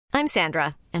I'm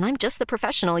Sandra, and I'm just the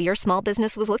professional your small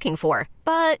business was looking for.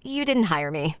 But you didn't hire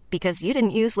me because you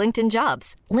didn't use LinkedIn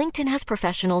Jobs. LinkedIn has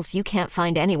professionals you can't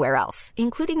find anywhere else,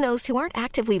 including those who aren't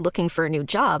actively looking for a new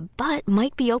job, but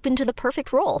might be open to the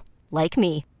perfect role, like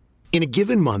me. In a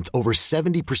given month, over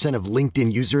 70% of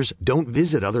LinkedIn users don't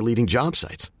visit other leading job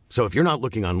sites. So if you're not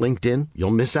looking on LinkedIn,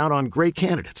 you'll miss out on great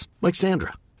candidates like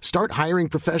Sandra. Start hiring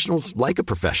professionals like a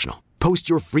professional. Post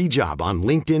your free job on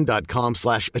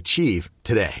linkedin.com/achieve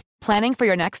today. Planning for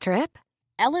your next trip?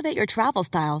 Elevate your travel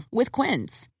style with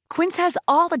Quince. Quince has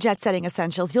all the jet-setting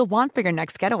essentials you'll want for your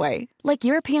next getaway, like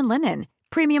European linen,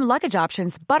 premium luggage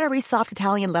options, buttery soft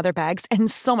Italian leather bags,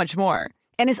 and so much more.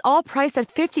 And is all priced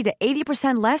at 50 to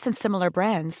 80% less than similar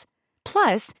brands.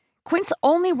 Plus, Quince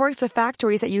only works with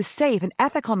factories that use safe and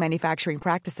ethical manufacturing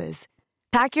practices.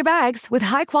 Pack your bags with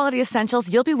high-quality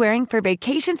essentials you'll be wearing for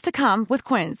vacations to come with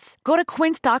Quince. Go to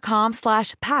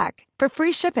quince.com/pack for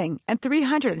free shipping and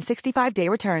 365-day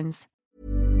returns.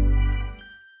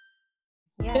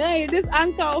 Hey, this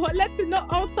uncle, let you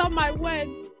not alter my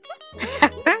words.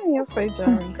 You're so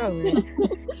jarring. Go away.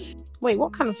 Wait,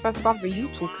 what kind of first stanza are you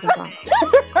talking about?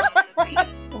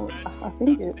 I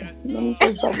think it. Let me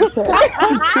just double check.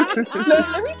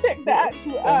 Let me check the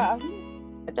actual.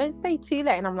 Don't stay too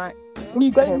late, and I'm like, you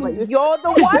don't need this. You're the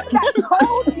one that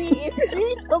told me it's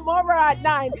due tomorrow at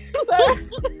 9. So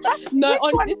no,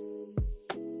 honestly.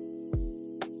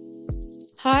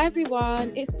 Hi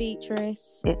everyone, it's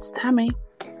Beatrice. It's Tammy.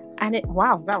 And that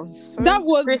was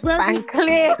so crisp very and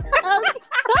clear.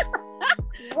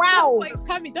 Wow. Wait,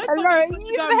 Tammy, don't Hello, tell me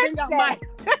you bring up my.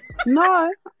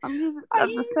 No, I'm using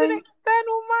the same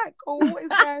external mic. Or what is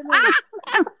going on?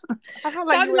 I feel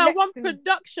Sounds like one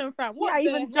production fam. What I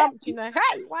even jumped, you know.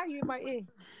 Hey, why are you in my ear?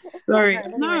 Sorry. Okay,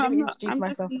 no, I'm not.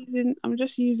 I'm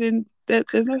just using.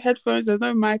 There's no headphones. There's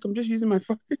no mic. I'm just using my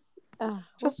phone.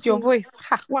 Just your voice.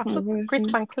 Wow, so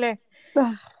crisp and clear.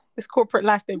 This corporate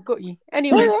life, they've got you.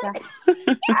 Anyway,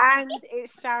 and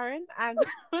it's Sharon, and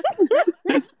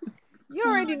you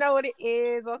already know what it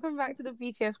is. Welcome back to the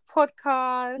BTS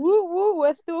podcast. Woo woo,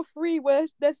 we're still free.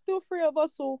 There's still 3 of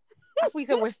us all. I thought we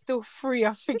said we're still free. I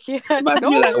was thinking,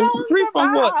 free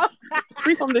from what?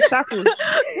 Free from the shackles. No,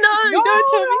 don't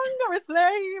tell me. I'm a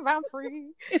slave. I'm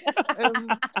free.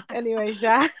 Anyway,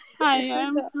 Sharon, I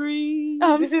am free.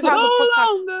 This is how the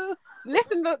podcast.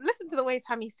 Listen to the way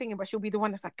Tammy's singing, but she'll be the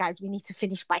one that's like, guys, we need to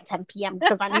finish by 10 p.m.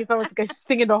 because I need someone to go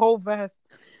singing the whole verse.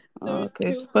 Okay,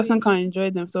 this person can't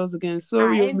enjoy themselves again.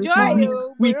 Sorry,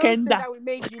 Mrs. Weekender. Sorry,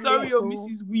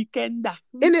 Mrs. Weekender.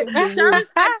 Sharon's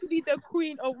actually the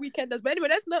queen of weekenders. But anyway,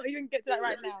 let's not even get to that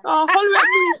right now. Holler at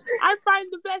me. I find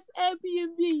the best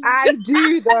Airbnb. I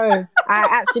do, though. I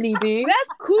actually do.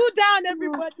 Let's cool down,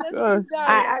 everybody. Let's cool down.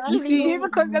 I actually do,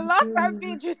 because the last time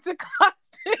Beatrice took us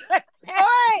to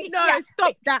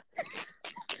stop that.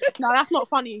 No, that's not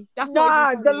funny. That's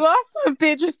not even funny. The last time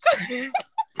Beatrice took...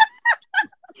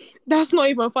 That's not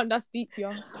even fun. That's deep,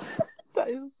 y'all. That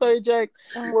is so joke.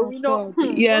 Were we not?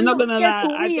 Yeah, not gonna lie. I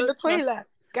don't in the toilet.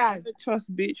 Guys,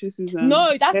 trust Beatrice's.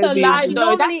 No, that's a lie.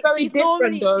 No, that's very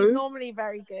different. Though she's normally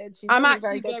very good. I'm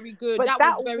actually very good. But that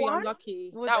was very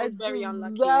unlucky. That was very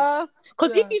unlucky.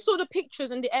 Because if you saw the pictures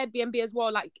and the Airbnb as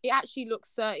well, like it actually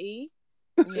looks 30.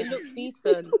 It looked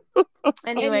decent.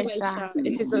 Anyway,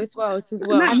 it is as well. I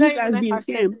don't know if I've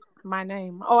said my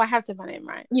name. Oh, I have said my name,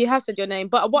 right? You have said your name.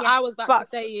 But what I was about to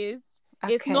say is,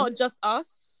 it's not just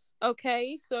us.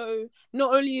 Okay, so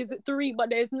not only is it 3, but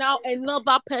there's now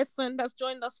another person that's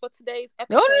joined us for today's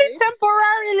episode. Only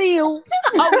temporarily. Oh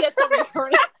yes,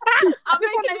 sorry.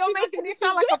 You're making it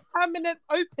sound like a permanent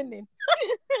opening.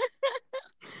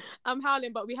 I'm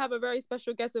howling, but we have a very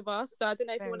special guest with us. So I don't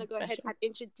know if you want to go ahead and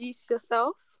introduce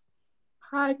yourself.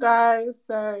 Hi guys,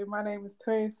 so my name is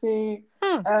Tracy.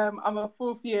 I'm a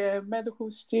 4th year medical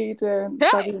student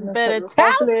studying in the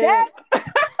Czech Republic.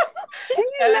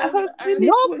 Let her finish.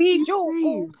 No, be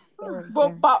joking.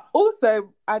 But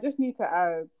also, I just need to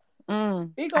add.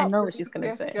 I know what she's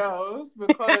gonna say, girls,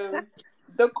 because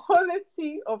the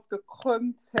quality of the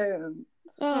content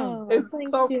is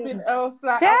something else.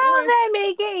 Like, tell them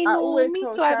again. Me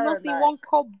too. I've not seen one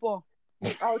cobo.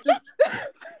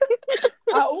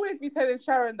 I'll always be telling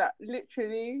Sharon that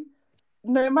literally,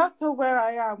 no matter where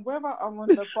I am, whether I'm on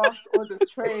the bus or the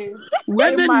train,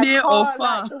 whether near car, or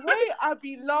far, like, the way I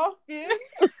be laughing.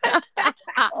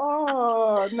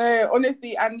 Oh no,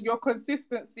 honestly, and your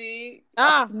consistency.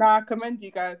 I commend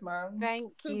you guys, man.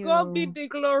 Thank you. To God be the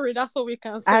glory. That's all we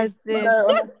can say.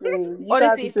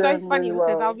 Honestly, it's so funny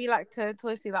because I'll be like to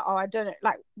Toysi, like, I don't know.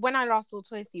 Like when I last saw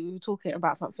Toysi, we were talking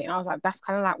about something. And I was like, that's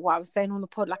kind of like what I was saying on the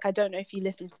pod. Like, I don't know if you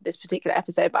listened to this particular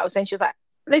episode, but I was saying she was like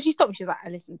then she stopped me. She was like, I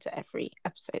listened to every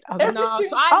episode. I was Every like,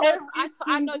 single-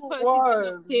 I know single Toy's one.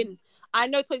 locked in. I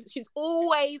know Toys. She's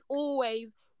always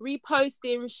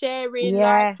reposting, sharing,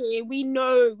 Yes. liking. We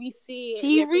know, we see it.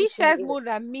 she we appreciate reshares it. more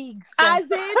than me. As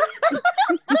in,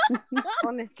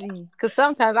 honestly, because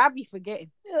sometimes I'll be forgetting.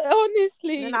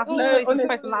 honestly, And then I see No, Toys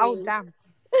post, I'm like, oh honestly. damn.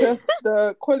 Just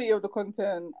the quality of the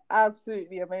content,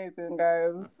 absolutely amazing,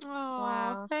 guys. Oh,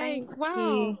 Wow, thanks. thank Wow,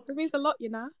 you. it means a lot, you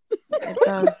know. It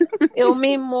does. It'll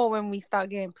mean more when we start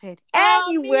getting paid.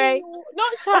 Anyway,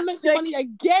 Not trying to mention money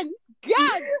again.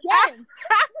 God damn,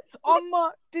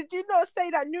 did you not say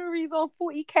that Nuri's on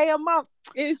 40k a month?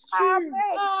 it's I true.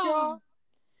 bet,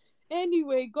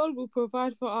 Anyway, God will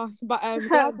provide for us. But glad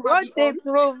to God have you they on.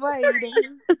 provider.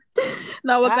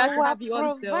 No, we're glad to Our have you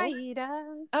on still. provider.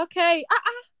 Okay.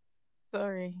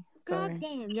 Sorry. God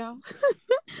damn, y'all.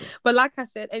 But like I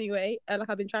said, anyway, like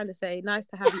I've been trying to say, nice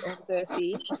to have you on,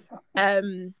 Thursday.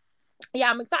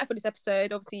 Yeah, I'm excited for this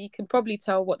episode. Obviously, you can probably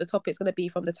tell what the topic's going to be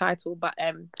from the title, but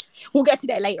we'll get to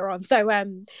that later on. So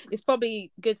it's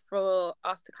probably good for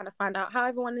us to kind of find out how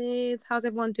everyone is. How's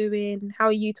everyone doing? How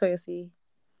are you, Toyosi?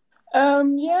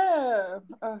 Yeah.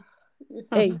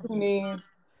 Hey.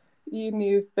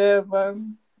 Uni is there,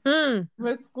 man.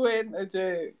 Med school ain't a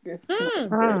joke. It's not a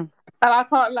joke. And I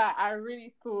can't lie, I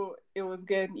really thought it was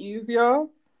getting easier,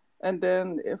 and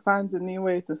then it finds a new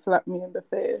way to slap me in the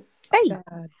face. Hey,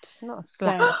 God. not a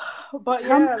slap. But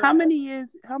yeah, how many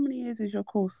years? How many years is your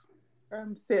course?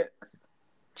 6.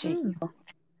 Jeez.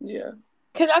 Yeah.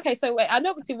 Okay, so wait, and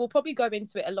obviously we'll probably go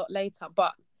into it a lot later,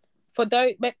 but for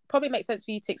those, it probably makes sense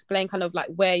for you to explain kind of like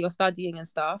where you're studying and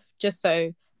stuff, just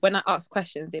so when I ask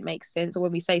questions, it makes sense, or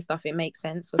when we say stuff, it makes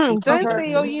sense. Don't say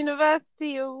your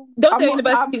university. Don't say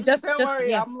university. Just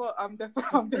worry, yeah. I'm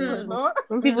definitely not.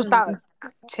 When people start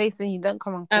chasing you, don't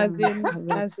come on. As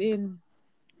in.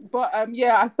 But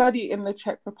yeah, I study in the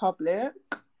Czech Republic,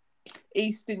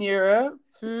 Eastern Europe.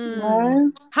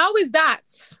 How is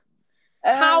that?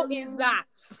 How is that?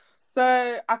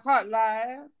 So I can't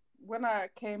lie. When I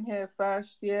came here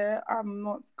first year, I'm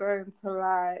not going to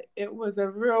lie, it was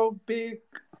a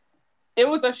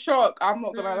shock. I'm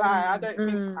not gonna lie. I don't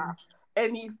think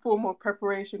any form of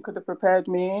preparation could have prepared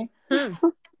me. And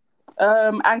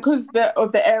because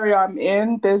of the area I'm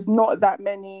in, there's not that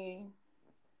many.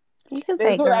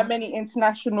 There's not that many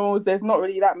internationals. There's not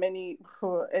really that many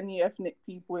for any ethnic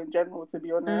people in general, to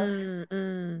be honest.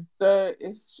 So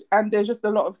and there's just a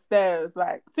lot of stares.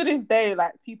 Like to this day,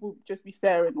 like people just be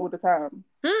staring all the time.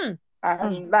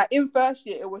 And like in first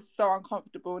year, it was so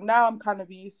uncomfortable. Now I'm kind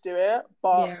of used to it,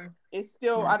 but it's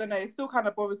still I don't know. It still kind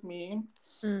of bothers me.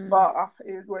 But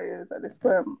it is what it is at this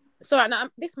point. So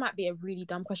this might be a really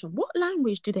dumb question. What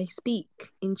language do they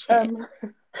speak in Czech?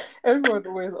 Everyone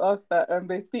always asks that.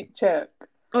 They speak Czech.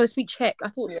 Oh, they speak Czech. I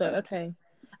thought so. Okay.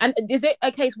 And is it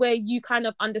a case where you kind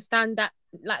of understand that?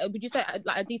 Like, would you say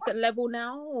like a decent level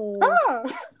now? Or...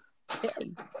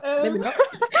 maybe not.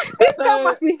 This girl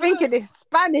must be thinking it's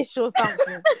Spanish or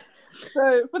something.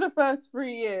 So for the first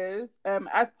 3 years,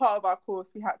 as part of our course,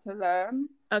 we had to learn.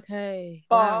 Okay.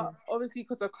 But obviously,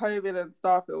 because of COVID and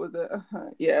stuff, it was a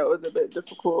bit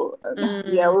difficult. It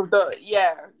was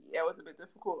a bit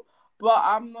difficult. But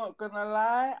I'm not gonna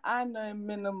lie, I know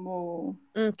minimal.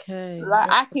 Okay.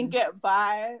 Like I can get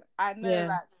by. I know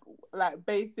like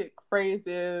basic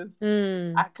phrases.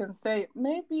 I can say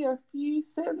maybe a few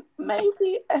sentences.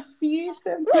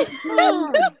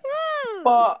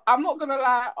 But I'm not gonna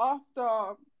lie,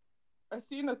 as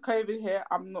soon as COVID hit,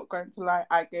 I'm not going to lie,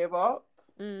 I gave up.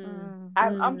 And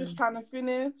I'm just trying to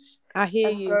finish. I hear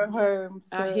you. Go home.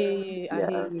 So, I hear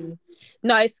you.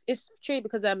 No, it's true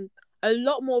because a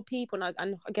lot more people,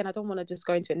 and again, I don't want to just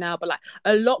go into it now, but like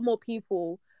a lot more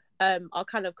people are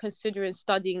kind of considering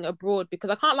studying abroad, because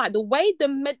I can't like the way the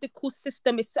medical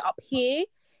system is set up here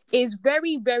is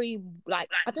very, very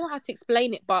like, I don't know how to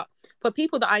explain it, but for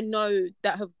people that I know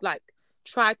that have like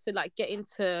tried to like get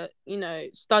into,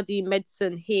 study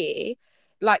medicine here,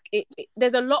 like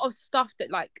there's a lot of stuff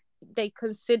that like they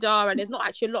consider, and there's not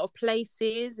actually a lot of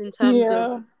places in terms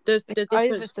of the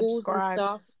different schools and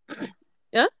stuff.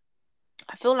 Yeah,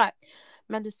 I feel like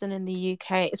medicine in the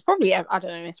UK, it's probably, I don't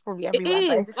know, it's probably everywhere.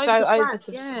 It is. It's so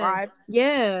oversubscribed.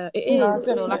 Yeah, it is. I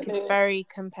feel like it's very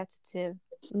competitive.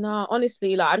 No,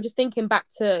 honestly, like I'm just thinking back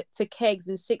to kegs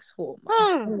in sixth form.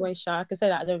 Anyway, shy. I can say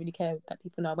that I don't really care that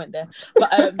people know I went there.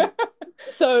 But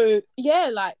so yeah,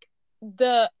 like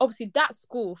obviously that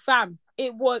school, fam,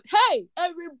 it was, hey,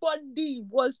 everybody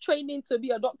was training to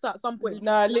be a doctor at some point.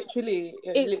 No, literally.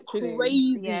 It's literally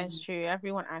crazy. Yeah, it's true.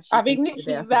 Everyone actually. I think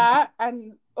literally that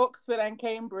and Oxford and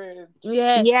Cambridge.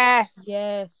 Yes.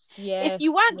 If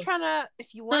you weren't trying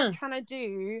to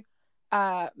do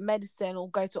medicine or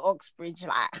go to Oxbridge,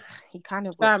 like you kind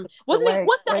of got what's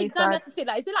that exam you have to say?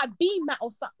 Like, is it like BMAT or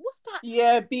something? What's that?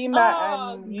 Yeah,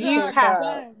 BMAT and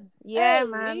UCAS. Yeah,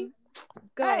 man.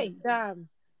 God damn.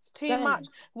 It's too much.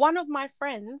 One of my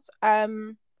friends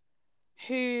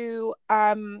who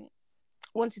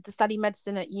wanted to study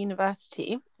medicine at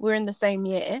university, we're in the same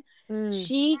year.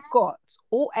 She got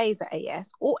all A's at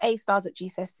AS, all A stars at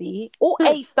GCSE, all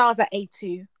A stars at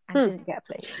A2, and didn't get a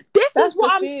place. That's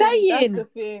what I'm saying.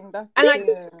 That's the thing.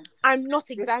 I'm not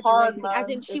exaggerating. As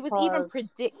in, she was even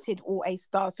predicted all A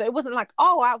stars, so it wasn't like,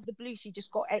 oh, out of the blue, she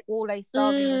just got all A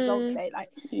stars on results day.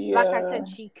 Like I said,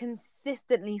 she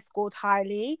consistently scored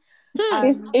highly.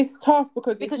 It's tough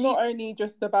because it's not only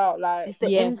just about like it's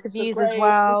the interviews as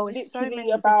well. It's so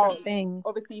many about things.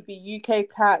 Obviously, the UK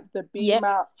CAT, the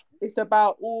BMAT. It's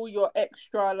about all your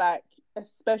extra, like,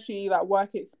 especially like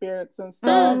work experience and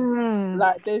stuff.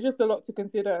 Like, there's just a lot to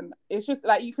consider. And it's just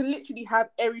like you can literally have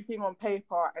everything on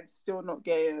paper and still not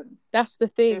get in. That's the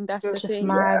thing. That's the thing.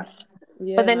 Mad.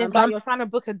 Yeah, but then it's like you're trying to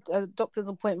book a doctor's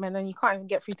appointment and you can't even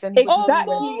get through to anybody.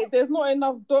 Exactly. There's not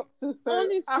enough doctors. So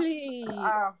honestly,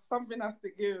 something has to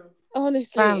give.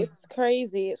 Honestly, it's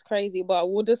crazy. It's crazy.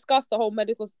 But we'll discuss the whole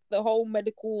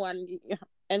medical and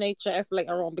NHS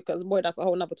later on because boy, that's a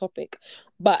whole nother topic.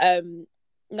 But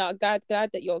no, glad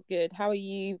that you're good. How are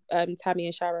you, Tammy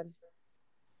and Sharon?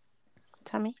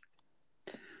 Tammy,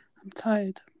 I'm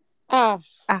tired.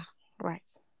 Right.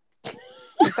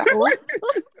 Is that all?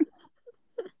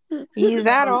 Is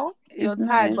that all? You're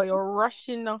tired, but you're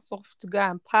rushing us off to go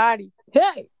and party.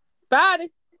 Hey,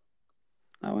 party!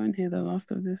 I won't hear the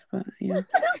last of this, but yeah.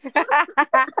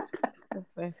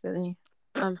 That's so silly.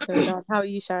 I'm so done. How are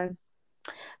you, Sharon?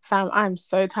 Fam, I'm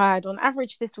so tired. On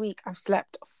average this week, I've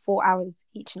slept 4 hours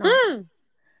each night.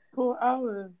 4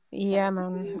 hours? Yeah,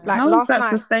 man. Like, how is that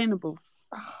sustainable?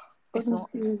 It's not,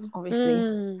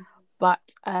 obviously. But,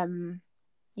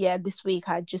 yeah, this week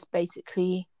I just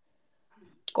basically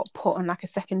got put on like a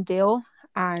second deal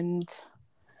and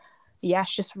yeah,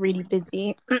 it's just really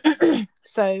busy.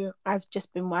 So I've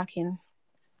just been working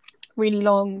really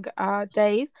long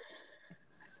days.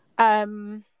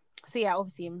 So yeah,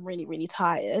 obviously I'm really, really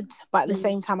tired, but at the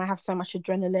same time I have so much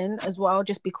adrenaline as well,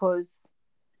 just because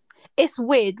it's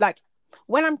weird. Like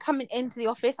when I'm coming into the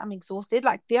office, I'm exhausted.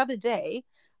 Like the other day,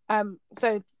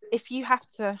 so if you have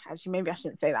to, actually maybe I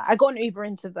shouldn't say that. I got an Uber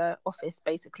into the office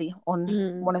basically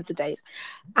on one of the days,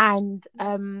 and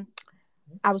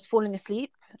I was falling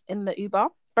asleep in the Uber.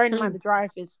 Bearing in mind the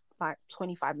drive is like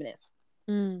 25 minutes.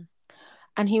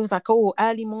 And he was like, oh,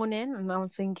 early morning. And I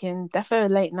was thinking, defo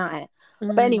late night.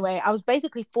 But anyway, I was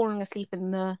basically falling asleep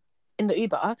in the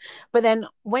Uber. But then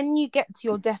when you get to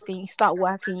your desk and you start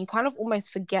working, you kind of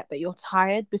almost forget that you're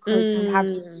tired because you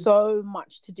have so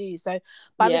much to do. So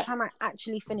by the time I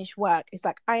actually finish work, it's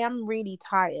like I am really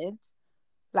tired.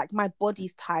 Like my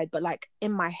body's tired, but like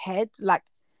in my head, like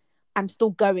I'm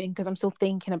still going because I'm still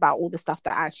thinking about all the stuff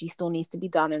that actually still needs to be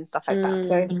done and stuff like that.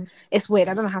 So it's weird.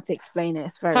 I don't know how to explain it.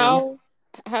 It's very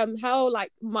how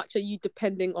like much are you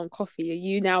depending on coffee? Are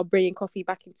you now bringing coffee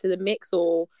back into the mix,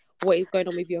 or what is going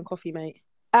on with you and coffee, mate?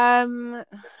 I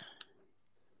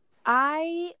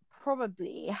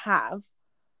probably have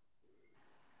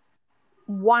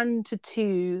 1 to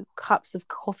 2 cups of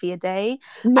coffee a day.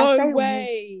 No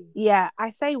way. Yeah,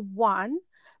 I say 1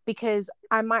 because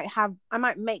I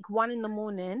might make 1 in the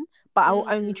morning, but I will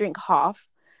only drink half.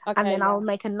 Okay, and then I'll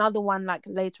make another one like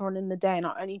later on in the day and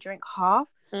I'll only drink half.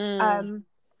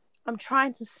 I'm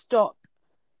trying to stop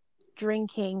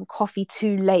drinking coffee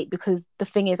too late because the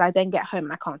thing is I then get home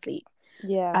and I can't sleep.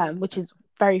 Which is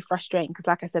very frustrating because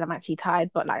like I said, I'm actually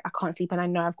tired, but like I can't sleep and I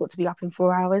know I've got to be up in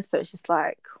 4 hours, so it's just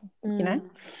like you know.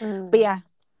 But yeah,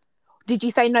 did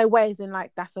you say no ways in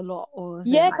like that's a lot? Or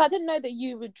cause I didn't know that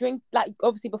you would drink, like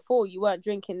obviously before you weren't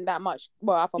drinking that much.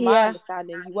 Well, from my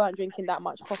understanding, you weren't drinking that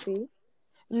much coffee.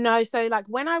 No, so like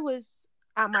when I was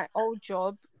at my old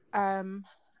job and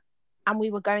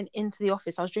we were going into the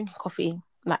office, I was drinking coffee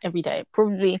like every day. I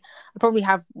probably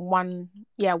have 1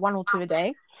 or 2 a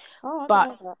day.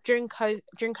 But during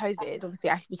COVID, obviously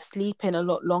I was sleeping a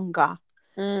lot longer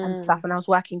and stuff, and I was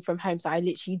working from home, so I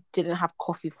literally didn't have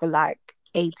coffee for like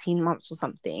 18 months or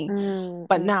something.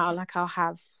 But now like I'll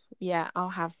have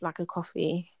like a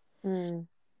coffee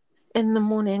in the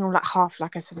morning, or like half,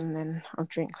 like I said, and then I'll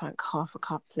drink like half a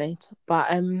cup later.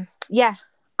 But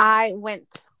I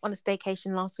went on a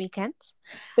staycation last weekend.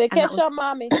 Staycation,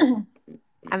 mommy.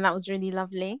 And that was really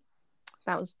lovely.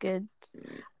 That was good.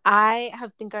 I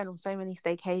have been going on so many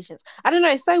staycations. I don't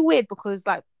know, it's so weird because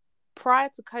like prior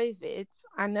to COVID,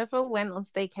 I never went on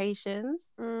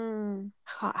staycations.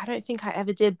 I don't think I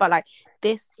ever did, but like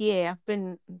this year I've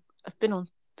been on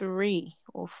 3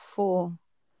 or 4.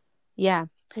 Yeah.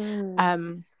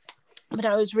 But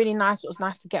it was really nice. It was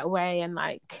nice to get away, and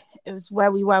like it was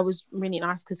where we were was really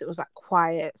nice because it was like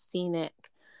quiet, scenic,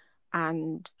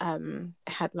 and it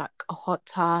had like a hot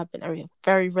tub and everything,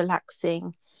 very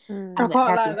relaxing. I can't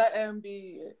lie, that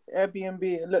Airbnb,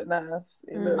 it looked nice.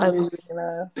 It looked really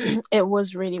nice. It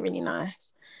was really, really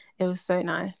nice. It was so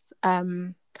nice.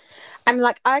 And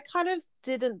like I kind of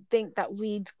didn't think that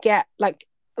we'd get like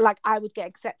I would get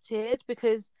accepted,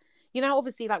 because you know,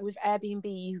 obviously like with Airbnb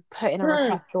you put in a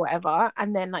request or whatever,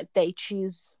 and then like they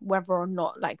choose whether or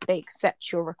not like they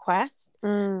accept your request.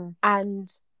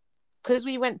 And because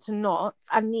we went to Notts,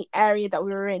 and the area that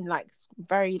we were in, like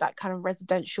very like kind of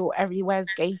residential, everywhere's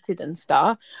gated and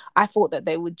stuff, I thought that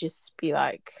they would just be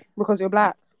like, because you're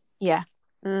black. Yeah.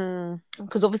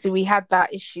 Because obviously we had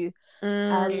that issue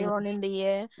earlier on in the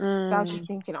year. So I was just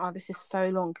thinking, oh, this is so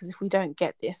long, because if we don't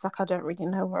get this, like I don't really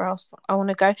know where else I want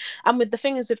to go. And with the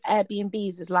thing is with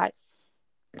Airbnbs is like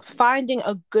finding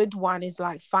a good one is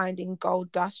like finding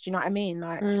gold dust. You know what I mean?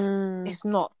 Like it's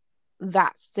not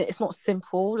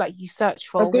simple. Like you search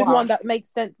for a good one that makes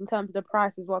sense in terms of the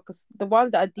price as well, because the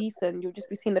ones that are decent, you'll just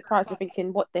be seeing the price and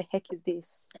thinking, what the heck is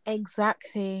this?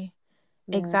 Exactly.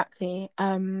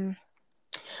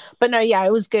 But no, yeah,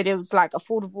 it was good. It was like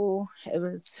affordable. It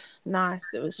was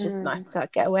nice. It was just nice to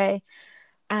get away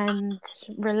and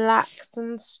relax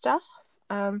and stuff.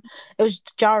 It was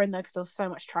jarring though, because there was so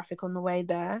much traffic on the way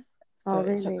there, so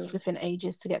it took flipping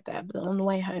ages to get there, but on the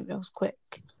way home it was quick.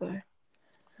 So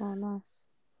nice.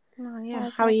 Oh yeah.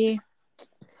 How are you?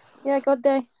 Yeah, good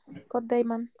day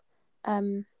man.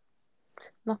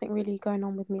 Nothing really going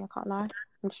on with me, I can't lie.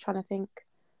 I'm just trying to think.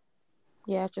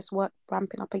 Yeah, just work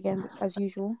ramping up again as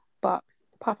usual, but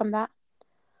apart from that,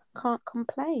 can't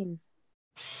complain.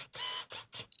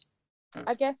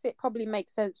 I guess it probably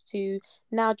makes sense to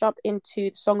now jump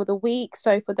into the song of the week.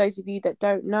 So for those of you that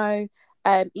don't know,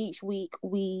 each week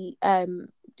we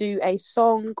do a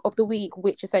song of the week,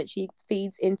 which essentially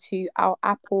feeds into our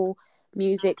Apple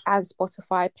Music and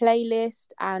Spotify playlist.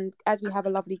 And as we have a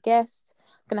lovely guest,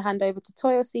 I'm going to hand over to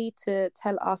Toyosi to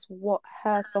tell us what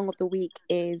her song of the week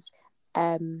is,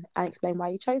 and explain why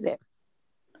you chose it.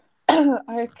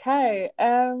 Okay.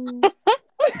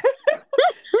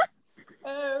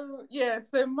 Yeah,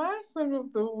 so my song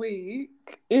of the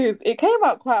week it came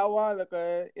out quite a while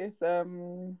ago. It's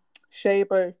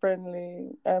Shabo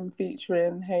Friendly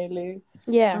featuring Hailey.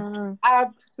 Yeah.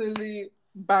 Absolute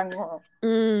banger.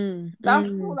 That's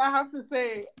all I have to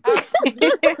say.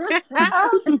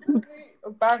 Absolute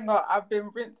banger. I've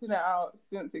been rinsing it out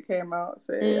since it came out.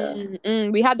 So yeah.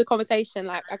 We had the conversation,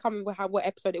 like I can't remember what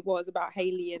episode it was, about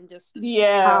Hailey and just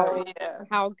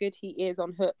how good he is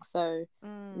on hook. So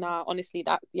honestly,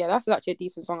 that's actually a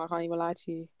decent song. I can't even lie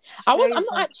to you. I'm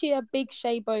not actually a big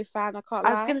Shabo fan. I can't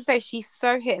lie. I was gonna say she's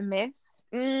so hit and miss.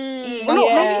 Maybe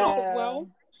not as well.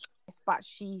 But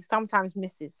she sometimes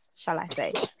misses, shall I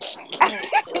say.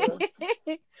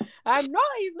 No,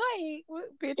 he's not.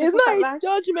 It's not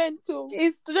judgmental.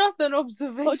 It's just an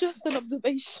observation. Oh, just an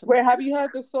observation. Wait, have you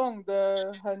heard the song,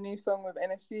 her new song with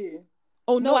NSG?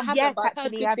 Oh no, I haven't. Yet,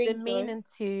 actually, I've been meaning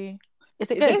to.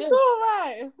 Is it good? It's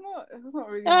alright. It's not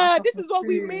really. This is what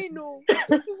we mean, though.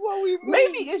 This is what we mean.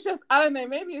 Maybe it's just, I don't know.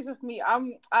 Maybe it's just me.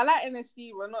 I like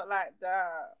NSG, but not like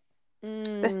that.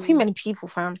 There's too many people,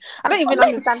 fam. I don't even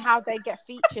understand how they get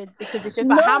featured, because it's just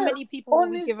like, how many people will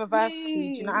we give a verse to? Do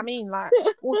you know what I mean? Like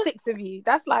all 6 of you.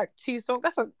 That's like 2 songs.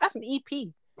 That's an EP.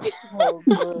 Oh,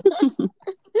 God.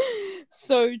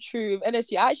 So true. And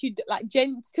actually, I actually like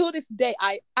till this day,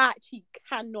 I actually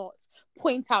cannot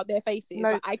point out their faces.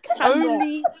 No, like, I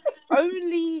cannot.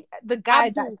 Only the guy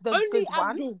Abdul, that's the only good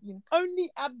Abdul, one.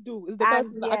 Only Abdul is the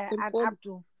person that I can and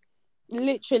Abdul.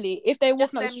 Literally, if they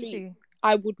walk on the street,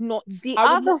 I would not. The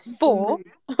other 4,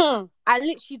 I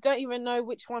literally don't even know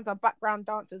which ones are background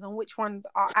dancers and which ones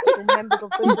are actual members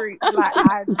of the group. Like,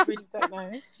 I really don't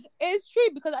know. It's true,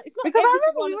 because it's not. Because I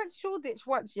remember we went to Shoreditch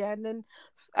once, yeah, and then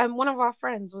one of our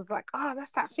friends was like, "Oh,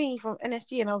 that's that thingy from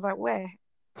NSG," and I was like, "Where?"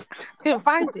 Couldn't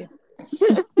find him.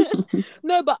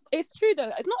 No, but it's true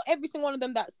though. It's not every single one of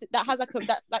them that has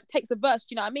that takes a verse.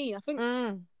 Do you know what I mean? I think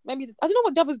maybe I don't know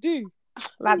what the others do.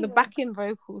 like the backing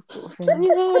vocals sort of thing.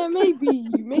 Yeah, maybe.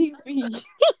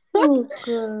 Oh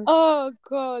god. Oh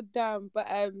god, damn. But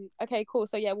okay, cool.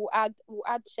 So yeah, we'll add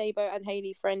Shabo and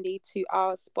Hailey Friendly to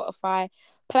our Spotify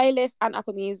playlist and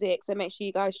Apple Music. So make sure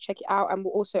you guys check it out, and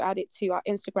we'll also add it to our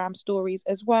Instagram stories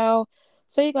as well,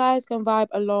 so you guys can vibe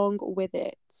along with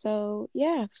it. So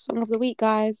yeah, song of the week,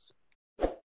 guys.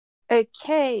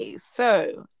 Okay,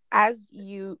 so as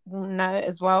you will know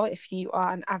as well, if you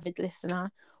are an avid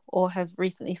listener or have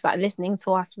recently started listening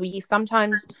to us, we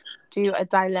sometimes do a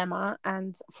dilemma.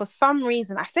 And for some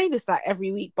reason, I say this like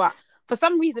every week, but for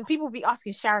some reason, people will be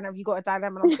asking Sharon, have you got a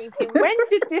dilemma? And I'm thinking, when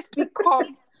did this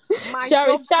become my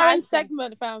Sharon's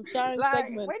segment, fam? Sharon's like,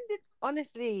 segment.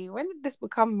 when did this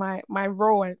become my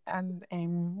role and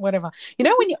whatever? You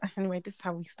know, when you anyway, this is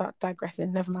how we start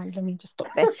digressing. Never mind, let me just stop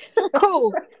there.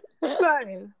 Cool.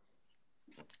 So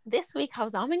this week I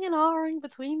was umming and ahhing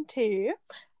between two,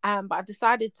 but I've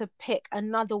decided to pick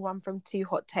another one from Two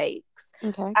Hot Takes.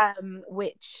 Okay.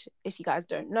 Which, if you guys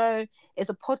don't know,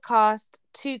 is a podcast,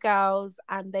 two girls,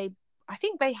 and they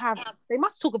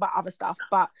must talk about other stuff,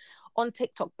 but on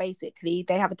TikTok, basically,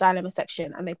 they have a dilemma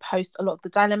section and they post a lot of the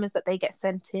dilemmas that they get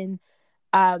sent in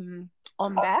on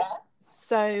there.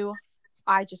 So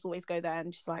I just always go there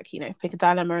and just like, you know, pick a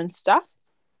dilemma and stuff.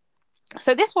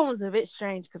 So this one was a bit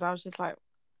strange because I was just like,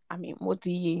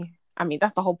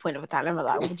 that's the whole point of a dilemma.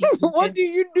 Like, what do you do? What do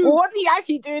you do? What do you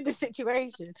actually do in this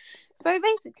situation? So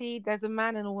basically, there's a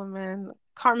man and a woman,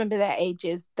 can't remember their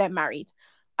ages, they're married.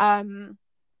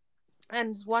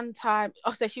 And one time,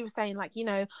 so she was saying, like, you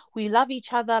know, we love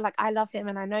each other, like I love him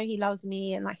and I know he loves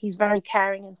me, and like he's very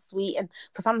caring and sweet, and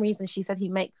for some reason she said he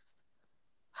makes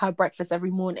her breakfast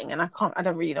every morning, and I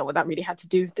don't really know what that really had to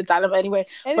do with the dilemma anyway,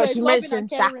 but she mentioned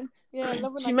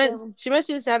she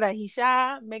mentioned that he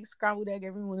makes scrambled egg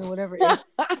every morning, whatever it is.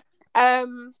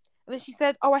 And then she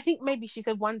said, I think maybe she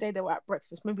said one day they were at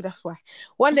breakfast, maybe that's why.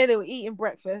 One day they were eating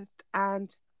breakfast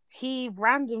and he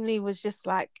randomly was just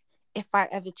like, if I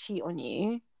ever cheat on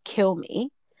you, kill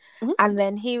me. Mm-hmm. And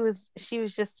then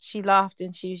she laughed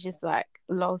and she was just like,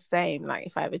 lol, same, like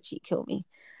if I ever cheat, kill me.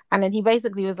 And then he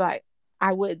basically was like,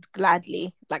 I would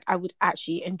gladly, like I would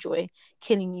actually enjoy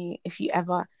killing you if you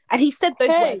ever, and he said those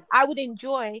words, I would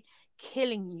enjoy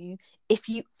killing you if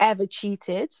you ever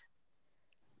cheated.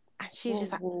 And she was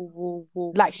just like, whoa.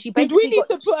 Like she basically did we need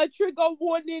to put a trigger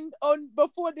warning on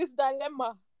before this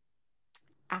dilemma?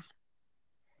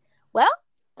 Well,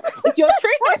 if you're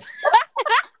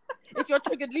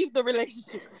triggered, leave the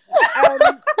relationship.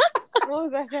 What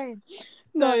was I saying?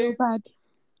 So you're bad.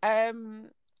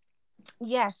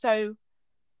 Yeah, so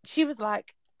she was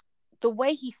like, the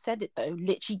way he said it though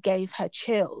literally gave her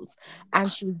chills,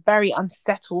 and she was very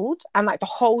unsettled, and like the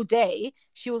whole day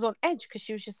she was on edge because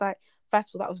she was just like,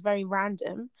 first of all, that was very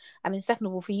random, and then second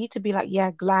of all, for you to be like, yeah,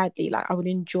 gladly, like I would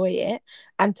enjoy it,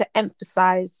 and to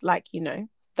emphasize, like, you know,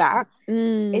 that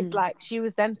it's like she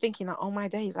was then thinking like, oh my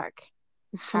days, like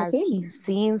has he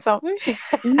seen something?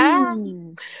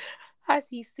 Has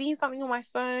he seen something on my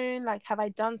phone? Like, have I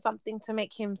done something to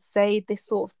make him say this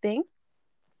sort of thing?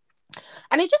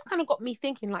 And it just kind of got me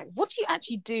thinking, like, what do you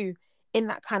actually do in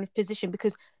that kind of position?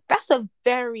 Because that's a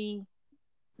very,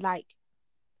 like,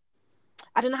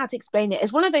 I don't know how to explain it.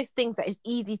 It's one of those things that is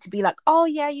easy to be like, oh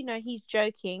yeah, you know, he's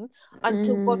joking,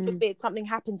 until God forbid something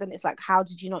happens and it's like, how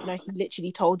did you not know he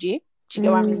literally told you? Do you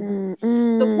get what I mean?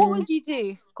 So what would you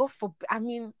do? God forbid. I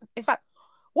mean, in fact,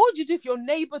 what would you do if your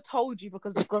neighbor told you?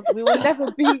 Because God, we will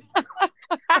never be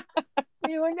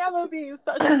in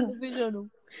such a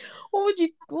position. What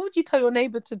would you tell your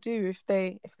neighbor to do if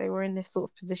they were in this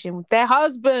sort of position with their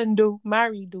husband or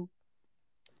married or?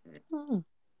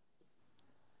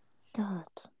 God.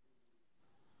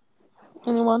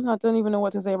 Anyone? I don't even know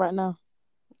what to say right now.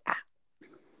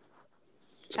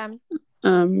 Sammy?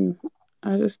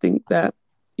 I just think that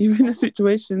you're in a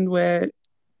situation where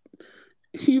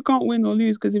you can't win or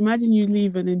lose, because imagine you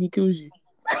leave and then he kills you.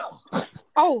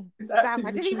 Oh, damn,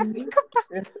 I didn't even think about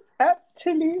it. It's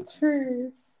actually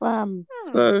true.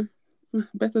 So,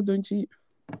 better don't cheat.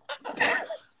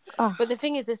 But the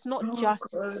thing is, it's not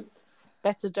just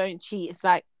better don't cheat. It's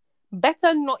like,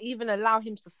 better not even allow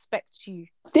him suspect you.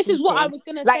 This is what I was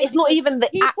going to say. Like, it's not even the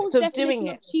people's act of doing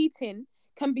it. Of cheating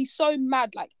can be so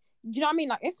mad. Like, do you know what I mean?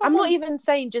 Like, if I'm not even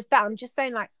saying just that. I'm just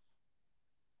saying, like,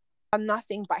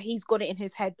 nothing, but he's got it in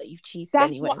his head that you've cheated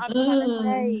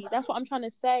anyway. That's what I'm trying to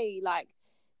say. Like,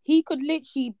 he could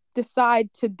literally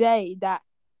decide today that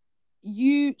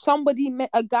a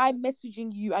guy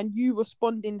messaging you and you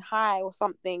responding hi or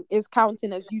something is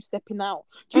counting as you stepping out.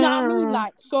 Do you know what I mean?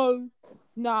 Like, so,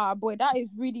 nah, boy, that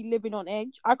is really living on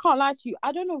edge. I can't lie to you.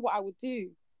 I don't know what I would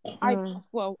do. I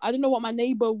don't know what my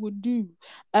neighbor would do.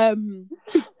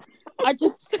 I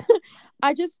just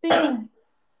think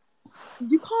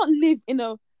you can't live in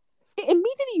a.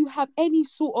 Immediately you have any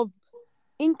sort of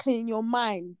inkling in your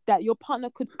mind that your partner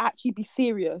could actually be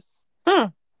serious.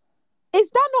 Is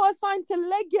that not a sign to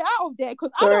leg it out of there?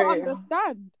 Because I don't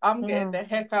understand. I'm getting the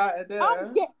heck out of there.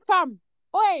 Fam.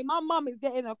 Oi, my mum is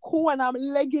getting a call and I'm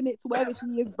legging it to wherever she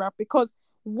is, bruv. Because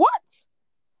what?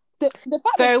 The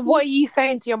fact so what are you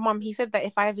saying to your mum? He said that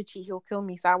if I ever cheat, he'll kill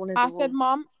me. So I want to divorce. I said,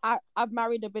 Mum, I've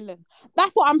married a villain.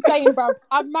 That's what I'm saying, bruv.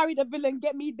 I've married a villain.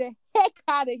 Get me the heck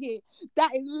out of here.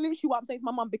 That is literally what I'm saying to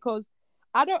my mum, because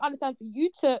I don't understand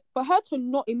for her to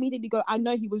not immediately go, I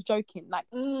know he was joking. Like,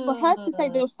 for her to say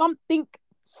there was something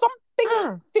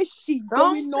fishy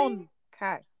going on.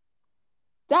 Okay.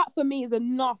 That for me is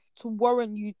enough to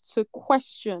warrant you to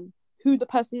question who the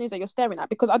person is that you're staring at,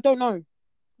 because I don't know.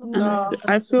 No,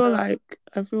 I feel like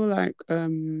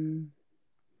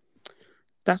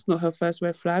that's not her first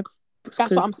red flag.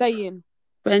 That's what I'm saying.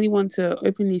 For anyone to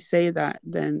openly say that,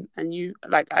 then, and you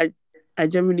like, I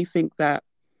generally think that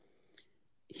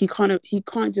he can't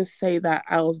just say that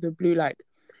out of the blue. Like,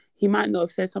 he might not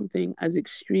have said something as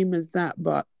extreme as that,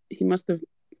 but he must have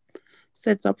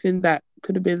said something that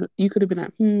you could have been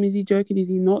like, is he joking? Is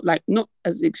he not? Like, not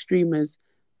as extreme as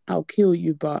I'll kill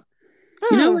you, but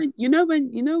you know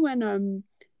when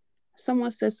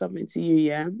someone says something to you,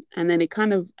 yeah, and then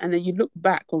and then you look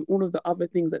back on all of the other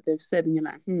things that they've said, and you're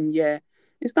like, yeah,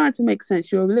 it's starting to make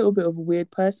sense. You're a little bit of a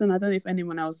weird person. I don't know if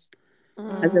anyone else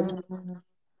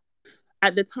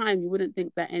at the time you wouldn't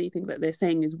think that anything that they're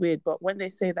saying is weird, but when they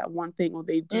say that one thing or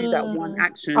they do that one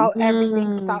action,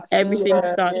 everything starts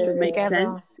to make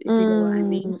sense, if you know what I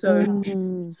mean. So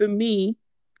for me,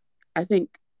 I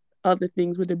think other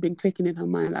things would have been clicking in her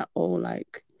mind,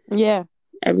 like,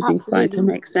 everything's starting to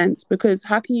make sense. Because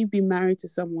how can you be married to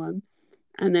someone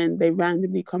and then they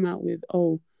randomly come out with,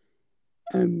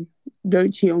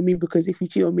 don't cheat on me, because if you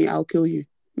cheat on me, I'll kill you.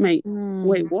 Mate,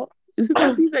 wait, what?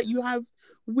 That means that you have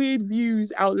weird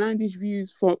views, outlandish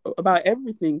views about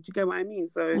everything. Do you get what I mean?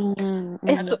 So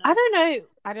it's, I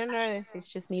don't know if it's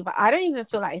just me, but I don't even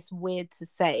feel like it's weird to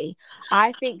say.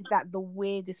 I think that the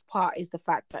weirdest part is the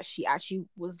fact that she actually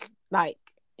was like,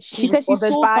 she said she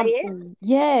saw something.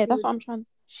 Yeah, that's what I'm trying.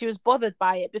 She was bothered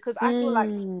by it, because I feel like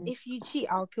if you cheat,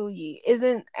 I'll kill you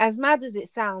isn't as mad as it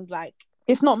sounds. Like,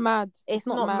 it's not mad. It's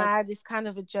not mad. It's kind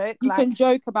of a joke. You can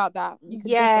joke about that.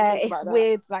 It's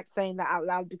weird, like, saying that out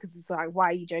loud, because it's like, why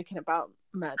are you joking about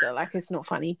murder? Like, it's not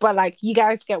funny. But like, you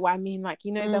guys get what I mean. Like,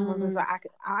 you know, them ones was like,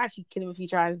 I'll actually kill him if he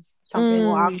tries something,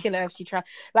 or I'll kill her if she tries.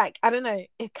 Like, I don't know.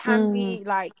 It can be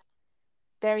like,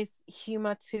 there is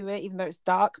humor to it, even though it's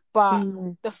dark. But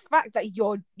the fact that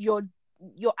you're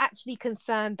actually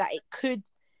concerned that it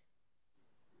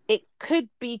could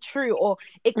be true, or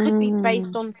it could be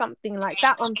based on something like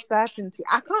that, uncertainty.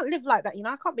 I can't live like that, you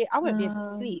know. I won't be able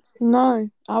to sleep. No,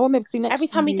 I won't be able to sleep. Every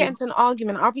time we get into an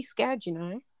argument, I'll be scared, you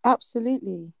know.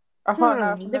 Absolutely. I can't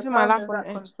lie. Living my life on that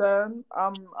concern.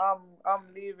 I'm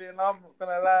leaving. I'm not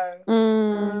gonna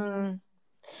lie.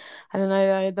 I don't know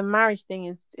though. The marriage thing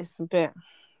is a bit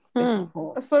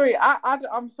difficult. Sorry,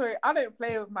 I'm sorry. I don't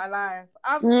play with my life.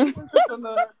 I'm even just on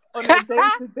a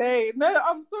day-to-day. No,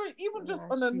 I'm sorry. Even just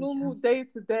on a normal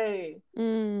day-to-day,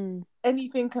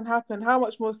 anything can happen. How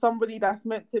much more somebody that's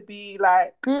meant to be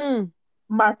like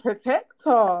my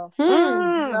protector?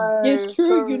 It's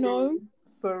true, sorry. You know.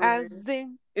 Sorry, as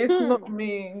in, it's not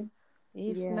me.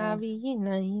 If not be, you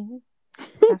know.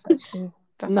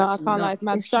 No, I can't lie. It's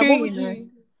mad. So, what would you?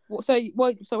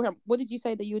 What did you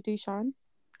say that you would do, Sharon?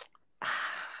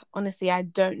 Honestly, I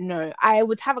don't know. I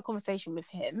would have a conversation with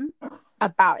him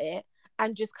about it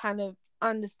and just kind of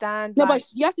understand. No, but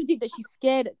you have to think that she's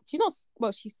scared. She's not.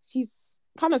 Well, she's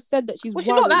kind of said that she's. Well,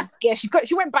 she's not that scared.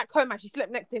 She went back home and she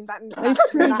slept next to him.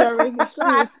 It's true, Jerry.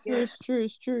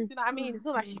 It's true. You know what I mean? It's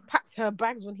not like she packed her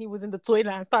bags when he was in the toilet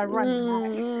and started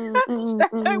running. She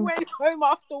went home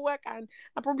after work and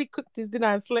I probably cooked his dinner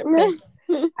and slept.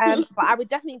 But I would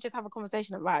definitely just have a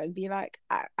conversation about it and be like,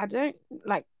 I don't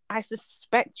like. I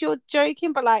suspect you're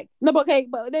joking, but like... No, but okay,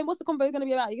 but then what's the convo going to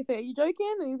be about? You can say, are you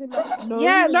joking? And you can be like, no.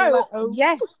 Yeah, no. Like, oh.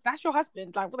 Yes, that's your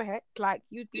husband. Like, what the heck? Like,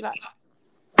 you'd be like,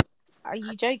 are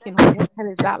you joking? What the hell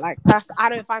is that? Like, I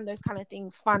don't find those kind of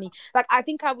things funny. Like, I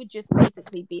think I would just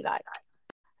basically be like,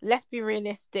 let's be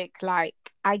realistic.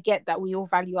 Like, I get that we all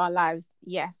value our lives,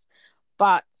 yes.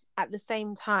 But at the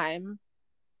same time,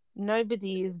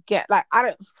 nobody is okay.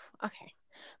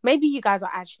 maybe you guys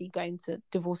are actually going to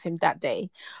divorce him that day,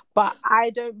 but I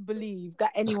don't believe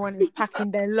that anyone is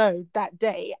packing their load that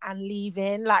day and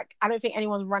leaving. Like, I don't think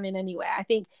anyone's running anywhere. I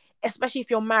think, especially if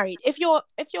you're married, if you're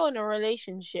in a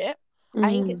relationship, I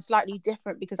think it's slightly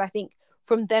different, because I think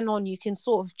from then on you can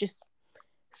sort of just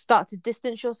start to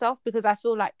distance yourself, because I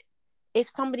feel like if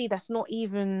somebody that's not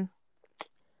even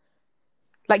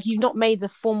like, you've not made a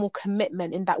formal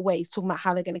commitment in that way, is talking about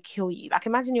how they're going to kill you. Like,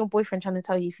 imagine your boyfriend trying to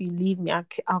tell you, if you leave me,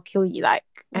 I'll kill you. Like,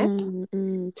 Do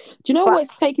you know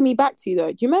what's taking me back to,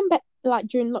 though? Do you remember, like,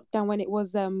 during lockdown when it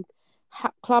was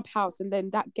Clubhouse, and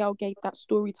then that girl gave that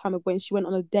story time of when she went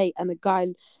on a date and a guy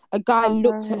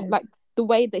looked at her, like, the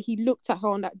way that he looked at her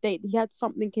on that date, he had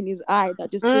something in his eye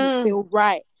that just didn't feel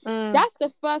right. That's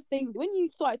the first thing, when you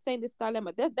started saying this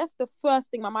dilemma, that's the first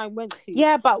thing my mind went to.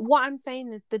 Yeah, but what I'm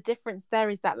saying is the difference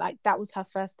there is that, like, that was her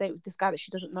first date with this guy that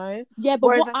she doesn't know. Yeah, but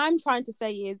what I'm trying to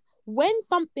say is, when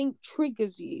something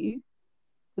triggers you,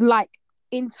 like,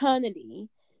 internally,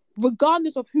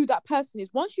 regardless of who that person is,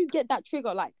 once you get that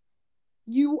trigger, like,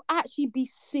 you will actually be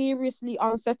seriously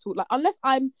unsettled. Like, unless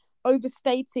I'm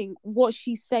overstating what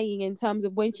she's saying in terms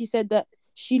of when she said that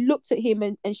she looked at him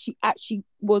and she actually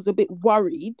was a bit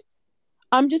worried.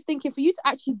 I'm just thinking, for you to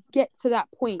actually get to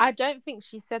that point. I don't think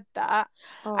she said that.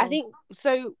 I think,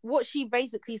 so what she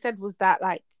basically said was that,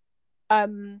 like,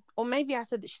 or maybe I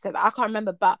said that she said that, I can't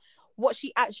remember, but what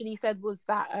she actually said was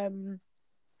that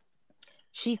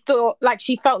she felt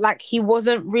like he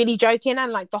wasn't really joking,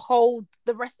 and like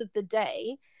the rest of the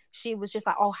day she was just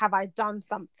like, oh, have I done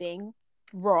something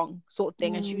wrong, sort of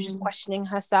thing, and she was just questioning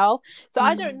herself. So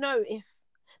I don't know if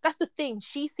that's the thing.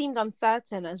 She seemed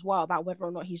uncertain as well about whether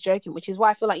or not he's joking, which is why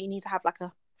I feel like you need to have like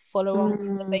a follow-on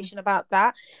conversation about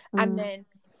that. And then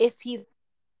if he's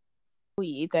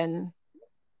you, then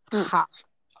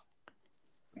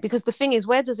because the thing is,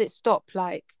 where does it stop?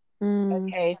 Like,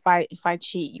 okay, if I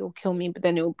cheat, you'll kill me, but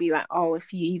then it will be like, oh,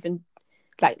 if you even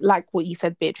like what you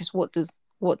said, Beatrice,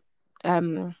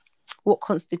 what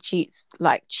constitutes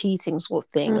like cheating, sort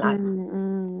of thing. Like,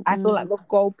 I feel like the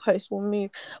goalpost will move,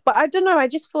 but I don't know. I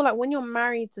just feel like when you're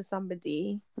married to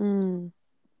somebody, and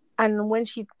when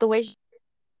the way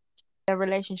their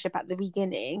relationship at the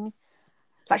beginning,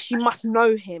 like, she must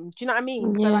know him. Do you know what I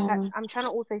mean? Yeah. So like, I'm trying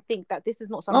to also think that this is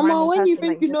not some random when person you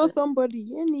think you know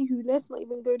somebody. Anywho, let's not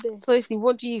even go there. So, Lucy,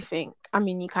 what do you think? I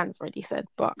mean, you kind of already said,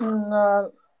 but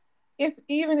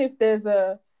even if there's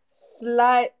a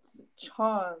slight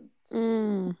chance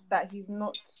that he's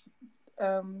not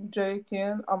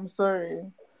joking, I'm sorry,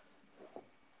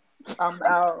 I'm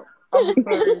out. I'm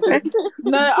sorry.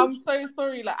 No, I'm so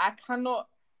sorry. Like, I cannot,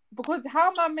 because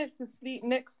how am I meant to sleep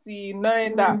next to you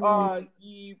knowing that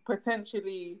you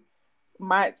potentially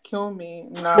might kill me?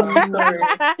 No, I'm sorry.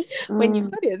 When you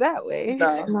put it that way.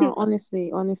 No,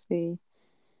 honestly,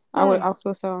 I'll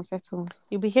feel so unsettled.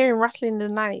 You'll be hearing rustling in the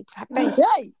night, like,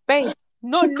 babe,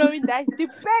 not knowing that it's the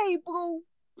babe, bro.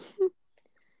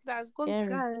 That's going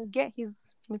to get his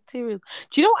materials.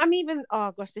 Do you know what I'm even?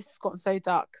 Oh gosh, this has gotten so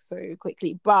dark so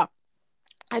quickly. But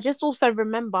I just also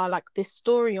remember like this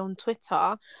story on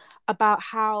Twitter about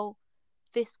how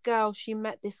this girl, she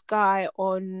met this guy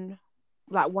on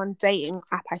like one dating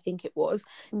app, I think it was.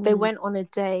 They went on a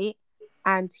date,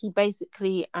 and he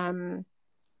basically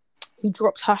he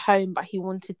dropped her home, but he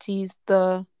wanted to use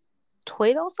the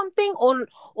toilet or something,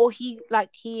 or he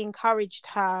encouraged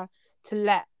her to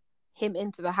let him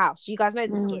into the house. Do you guys know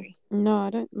the story? No, I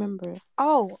don't remember it.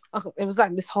 Oh, it was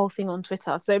like this whole thing on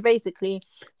Twitter. So basically,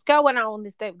 this girl went out on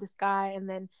this date with this guy, and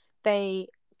then they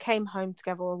came home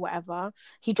together or whatever.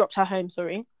 He dropped her home,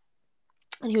 sorry.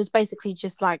 And he was basically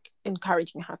just like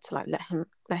encouraging her to like let him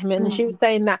in. And she was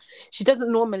saying that she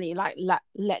doesn't normally like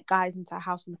let guys into her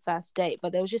house on the first date,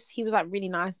 but he was like really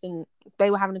nice and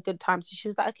they were having a good time. So she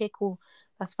was like, okay, cool,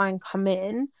 that's fine, come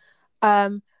in.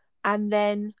 And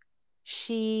then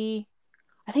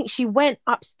I think she went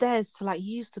upstairs to like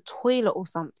use the toilet or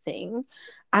something,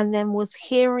 and then was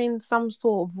hearing some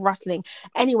sort of rustling.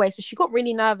 Anyway, so she got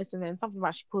really nervous, and then something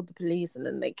about she called the police, and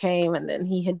then they came, and then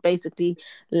he had basically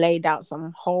laid out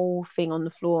some whole thing on the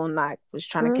floor and like was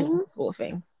trying to kill her, sort of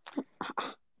thing.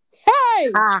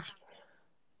 Hey!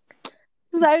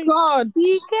 So God,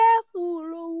 be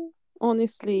careful.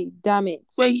 Honestly, damn it.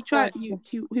 Wait, he tried.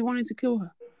 He wanted to kill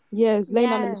her. Yeah, it's laying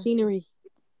down the machinery.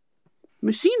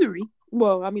 Machinery?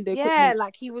 Well, I mean, the equipment.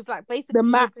 Like he was like basically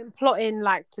been plotting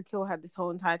like to kill her this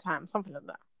whole entire time, something like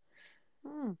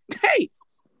that. Hey,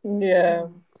 yeah,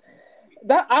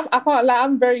 that I can't. Like,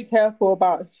 I'm very careful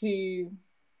about who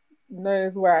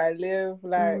knows where I live.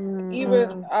 Like,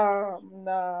 even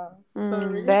nah,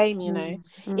 sorry. Same, you know.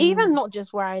 Even not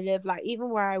just where I live, like even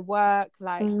where I work,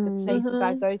 like the places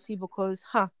I go to, because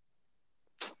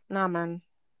nah, man.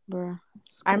 Bruh,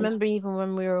 I remember even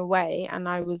when we were away and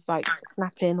I was like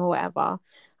snapping or whatever,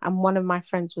 and one of my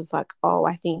friends was like, "Oh,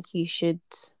 I think you should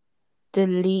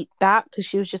delete that," because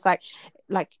she was just like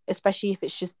especially if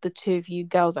it's just the two of you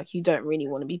girls, like you don't really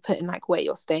want to be putting like where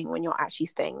you're staying when you're actually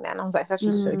staying there. And I was like, it's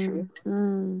actually so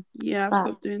true. Yeah,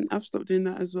 I've stopped doing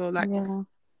that as well. Like,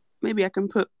 maybe I can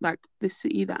put like the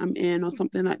city that I'm in or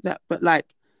something like that, but like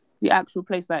the actual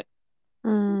place, like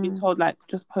been told like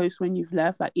just post when you've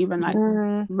left, like even like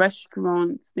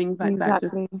restaurants, things like that,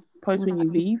 just post when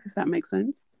you leave, if that makes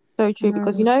sense. So true,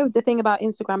 because you know the thing about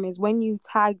Instagram is when you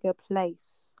tag a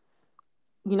place,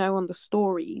 you know, on the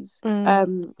stories,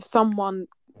 if someone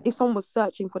was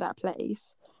searching for that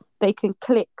place, they can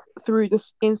click through the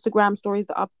Instagram stories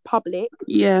that are public,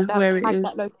 that where it tag is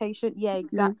that location.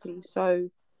 Exactly. So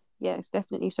it's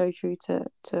definitely so true to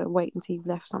wait until you've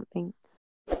left something.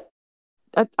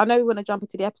 I know we want to jump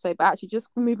into the episode, but actually just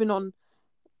moving on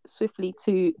swiftly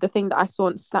to the thing that I saw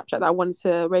on Snapchat that I wanted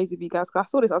to raise with you guys, because I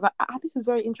saw this, I was like, this is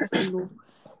very interesting.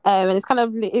 And it's kind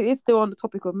of, it is still on the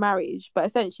topic of marriage, but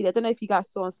essentially, I don't know if you guys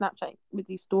saw on Snapchat with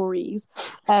these stories.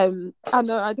 I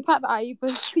know the fact that I even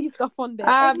see stuff on there.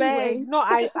 Anyway, no,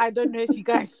 I don't know if you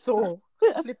guys saw.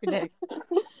 Flipping it.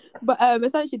 But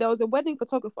essentially, there was a wedding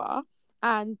photographer,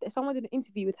 and someone did an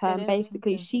interview with her, and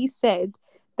basically, she said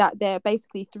that there are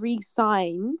basically 3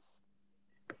 signs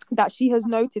that she has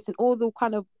noticed in all the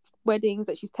kind of weddings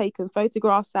that she's taken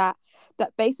photographs at,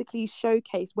 that basically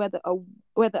showcase whether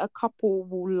a couple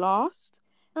will last.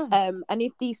 And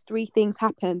if these 3 things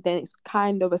happen, then it's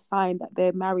kind of a sign that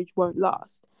their marriage won't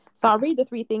last. So I'll read the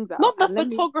 3 things out. Not the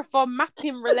photographer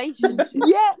mapping relationships.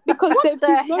 Because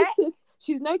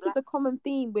she's noticed a common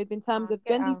theme in terms of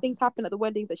when these things happen at the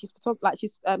weddings that she's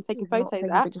taking photos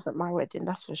at. Pictures at my wedding,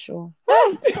 that's for sure.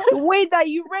 The way that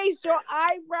you raised your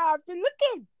eyebrow, I've been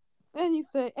looking.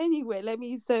 Anyway, let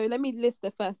me list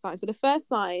the first sign. So the first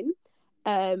sign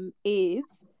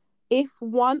is if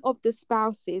one of the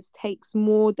spouses takes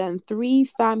more than 3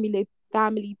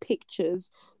 family pictures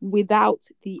without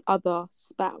the other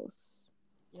spouse.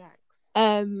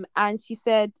 Yikes. And she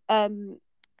said,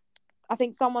 I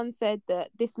think someone said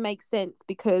that this makes sense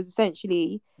because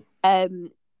essentially,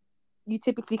 you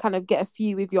typically kind of get a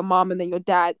few with your mom and then your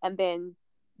dad, and then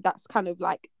that's kind of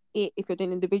like it if you're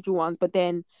doing individual ones. But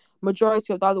then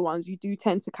majority of the other ones, you do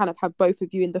tend to kind of have both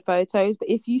of you in the photos. But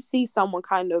if you see someone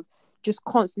kind of just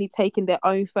constantly taking their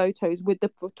own photos with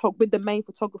the main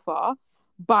photographer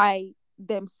by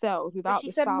themselves without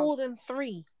the spouse, she said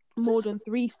more than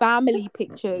 3 family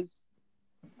pictures.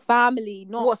 Family,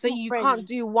 not what? So not you friends. Can't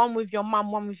do one with your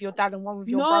mum, one with your dad, and one with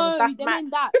your brothers. That's max.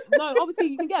 No, obviously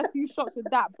you can get a few shots with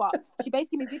that, but she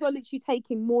basically means if you're literally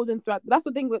taking more than 3. That's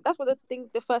what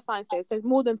the first sign says. It says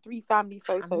more than 3 family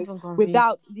photos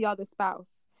without the other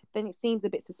spouse. Then it seems a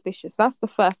bit suspicious. That's the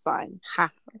first sign.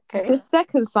 Okay. The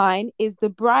second sign is the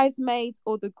bridesmaids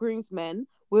or the groomsmen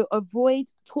will avoid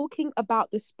talking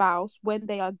about the spouse when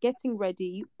they are getting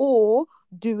ready or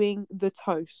doing the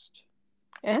toast.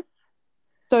 Yeah.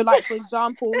 So, like, for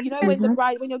example, you know, when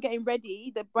you're getting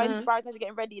ready, the bridesmaids are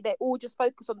getting ready, they all just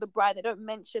focus on the bride. They don't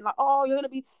mention, like, oh, you're going to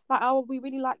be, like, oh, we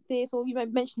really like this, or, you know,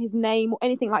 mention his name or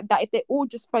anything like that. If they all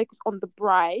just focus on the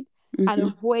bride and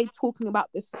avoid talking about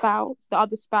the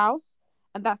other spouse,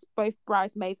 and that's both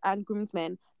bridesmaids and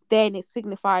groomsmen, then it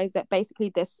signifies that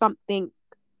basically there's something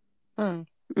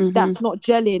that's not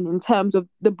gelling in terms of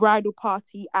the bridal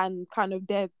party and kind of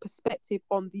their perspective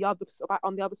on the other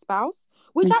spouse,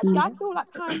 which actually I feel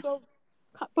like kind of,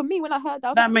 for me, when I heard that, I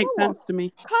was that makes sense to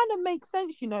me. Kind of makes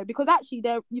sense, you know, because actually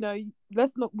they're, you know,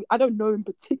 I don't know in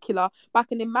particular, but I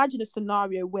can imagine a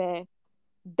scenario where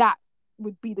that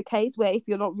would be the case, where if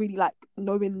you're not really like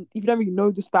knowing, if you don't really know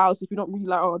the spouse, if you're not really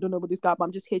like, oh, I don't know about this guy, but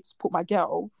I'm just here to support my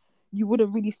girl, you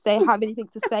wouldn't really have anything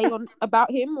to say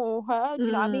about him or her. Do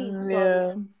you know what I mean?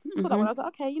 So I saw that one. I was like,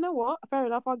 okay, you know what? Fair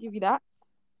enough. I'll give you that.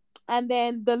 And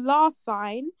then the last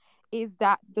sign is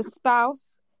that the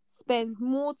spouse spends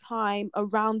more time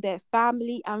around their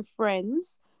family and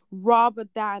friends rather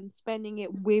than spending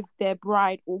it with their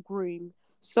bride or groom.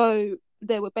 So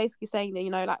they were basically saying that,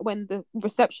 you know, like when the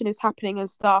reception is happening and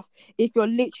stuff, if you're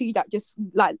literally like just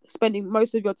like spending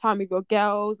most of your time with your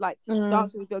girls, like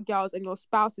dancing with your girls, and your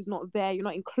spouse is not there, you're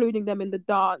not including them in the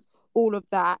dance, all of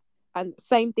that. And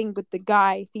same thing with the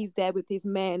guy, if he's there with his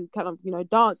men, kind of, you know,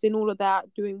 dancing, all of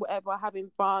that, doing whatever, having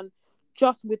fun,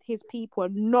 just with his people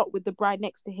and not with the bride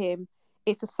next to him,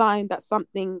 it's a sign that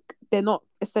something, they're not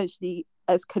essentially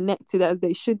as connected as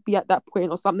they should be at that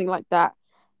point or something like that.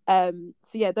 So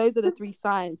yeah, those are the 3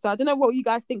 signs. So I don't know what you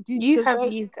guys think. You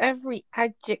have used every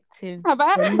adjective. Have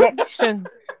I? Connection,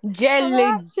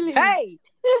 gelling. Actually. Hey.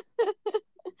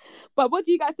 But what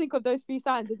do you guys think of those 3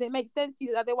 signs? Does it make sense to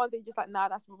you? Are they ones that you're just like, nah,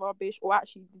 that's rubbish, or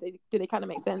actually do they kind of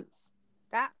make sense?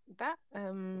 That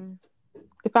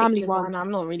the family one,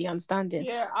 I'm not really understanding.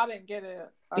 Yeah, I didn't get it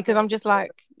because I'm just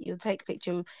like, you'll take a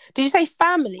picture. Did you say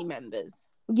family members?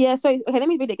 Yeah, so okay, let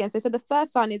me read it again. So the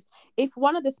first sign is if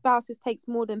one of the spouses takes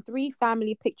more than 3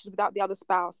 family pictures without the other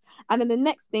spouse. And then the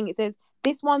next thing, it says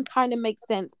this one kind of makes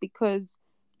sense because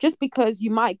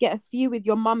you might get a few with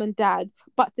your mum and dad,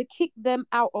 but to kick them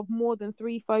out of more than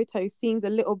 3 photos seems a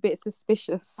little bit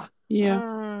suspicious. Yeah.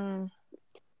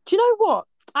 Do you know what?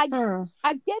 I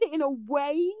get it in a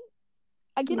way.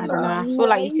 I get it. I don't know. I feel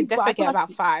like you could definitely get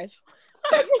about 5.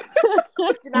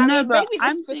 No, but maybe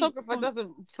this photographer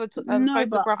doesn't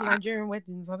photograph Nigerian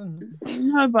weddings. I don't know.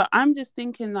 No, but I'm just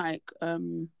thinking like,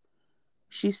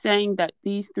 she's saying that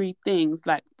these 3 things,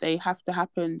 like, they have to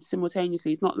happen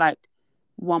simultaneously. It's not like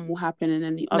one will happen and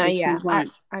then the other 2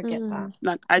 won't. I get that.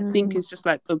 Like, I think it's just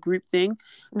like a group thing,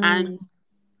 and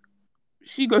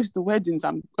she goes to weddings.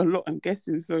 I'm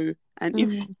guessing. So,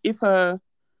 and if her,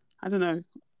 I don't know,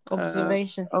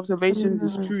 observations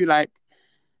is true, like,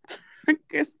 I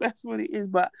guess that's what it is.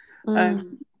 But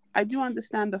I do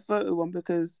understand the photo one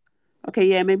because, okay,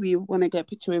 yeah, maybe you want to get a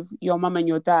picture of your mum and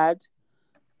your dad,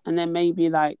 and then maybe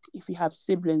like if you have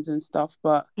siblings and stuff.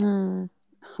 But I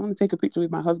want to take a picture with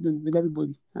my husband, with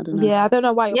everybody. I don't know. Yeah, I don't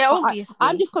know why. Yeah, obviously.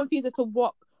 I'm just confused as to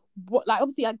what like.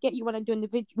 Obviously, I get you want to do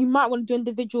individual. You might want to do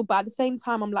individual, but at the same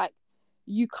time, I'm like,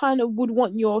 you kind of would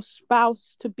want your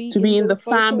spouse to be in the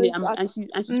family, and she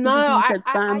specifically said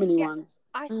family ones.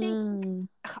 I think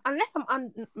unless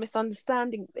I'm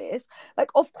misunderstanding this, like,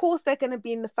 of course they're going to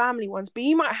be in the family ones, but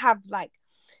you might have like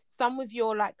some with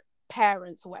your like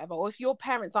parents or whatever, or if your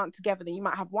parents aren't together, then you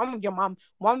might have one with your mum,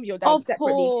 one with your dad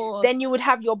separately. Then you would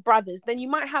have your brothers. Then you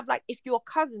might have like, if your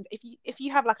cousins, if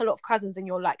you have like a lot of cousins and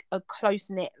you're like a close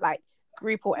knit like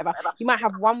group or whatever, you might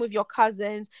have one with your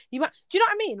cousins. You might, do you know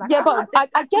what I mean? Like, yeah, but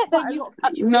I get that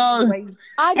you. No,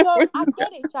 I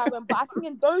get it, Sharon. But I think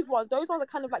in those ones are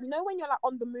kind of like, you know, when you're like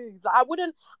on the move. Like I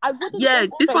wouldn't. Yeah,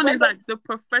 this one is like the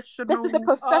professional. This is the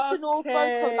professional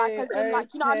photo, like as in,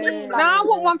 like, you know what I mean? Like, now I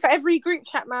want one for every group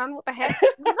chat, man. What the heck?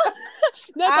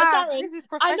 No, but Sharon, this is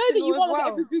I know that you want to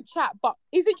get every group chat, but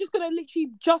is it just gonna literally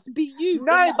just be you?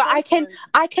 No, but I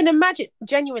can imagine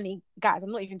genuinely, guys.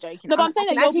 I'm not even joking. No, but I'm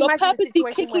saying that you're purposely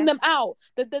kicking them out.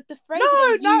 The phrase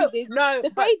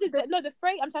the phrase is that the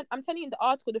phrase I'm telling you in the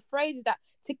article, the phrase is that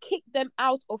to kick them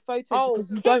out of photos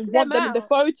because you don't want them in the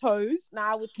photos. No,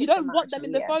 I would. You don't want them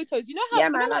in the photos. You know how? Yeah,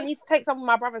 man. I need to take some of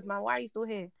my brothers, man. Why are you still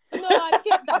here? No, I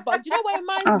get that, but do you know what it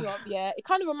reminds me of? Yeah, it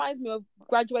kind of reminds me of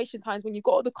graduation times when you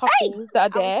got all the couples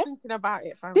that are there. I was thinking about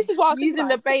it. Fam. This is what I was using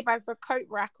the babe as the coat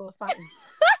rack or something.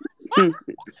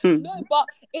 No, but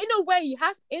in a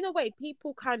way,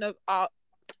 people kind of are.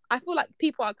 I feel like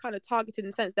people are kind of targeted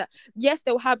in the sense that yes,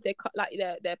 they'll have their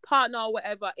partner or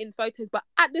whatever in photos, but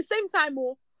at the same time,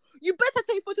 you better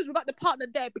take photos without the partner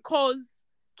there because.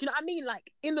 Do you know what I mean?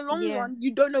 Like in the long run,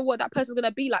 you don't know what that person's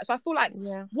gonna be like. So I feel like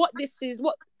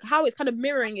how it's kind of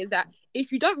mirroring is that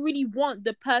if you don't really want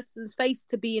the person's face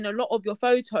to be in a lot of your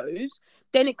photos,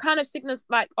 then it kind of signals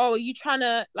like, oh, are you trying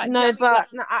to like? No, but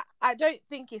I don't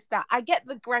think it's that. I get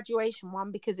the graduation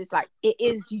one because it's like it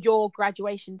is your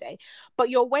graduation day, but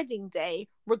your wedding day,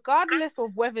 regardless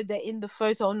of whether they're in the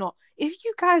photo or not, if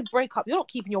you guys break up, you're not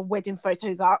keeping your wedding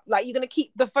photos up. Like you're gonna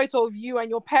keep the photo of you and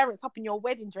your parents up in your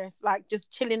wedding dress, like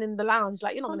just chilling in the lounge.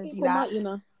 Like you're not gonna do that.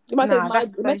 They might say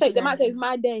it's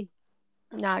my day.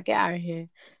 Nah, get out of here.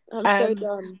 I'm so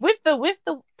done. With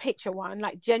the picture one,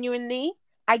 like genuinely,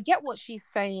 I get what she's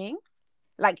saying.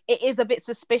 Like it is a bit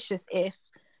suspicious if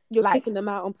you're kicking them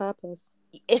out on purpose.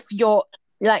 If you're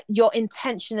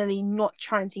intentionally not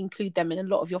trying to include them in a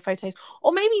lot of your photos,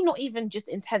 or maybe not even just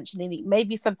intentionally,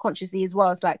 maybe subconsciously as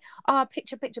well. It's like,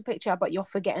 picture, but you're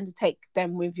forgetting to take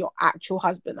them with your actual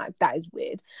husband. Like that is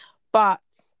weird. But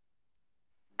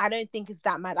I don't think it's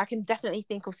that mad. I can definitely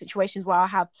think of situations where I'll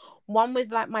have one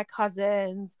with like my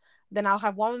cousins, then I'll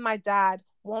have one with my dad,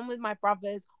 one with my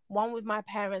brothers, one with my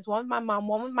parents, one with my mum,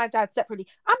 one with my dad separately.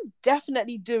 I'm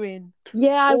definitely doing.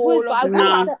 Yeah, I would, but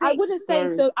I wouldn't say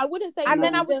it's the. I wouldn't say. And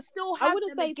then I would still have. I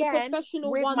wouldn't say the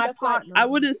professional with one. My that's partner. like. I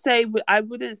wouldn't say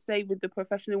with the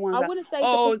professional ones. I wouldn't say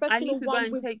the professional one. I need to go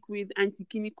and take with Auntie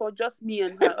Kimiko, just me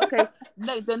and her. Okay,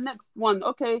 like the next one.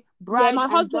 Okay, bride. Yeah, my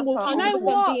husband will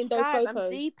 100% be in those guys, photos. I'm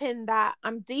deep in that.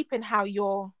 I'm deep in how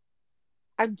you're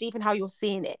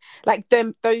seeing it. Like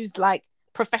those like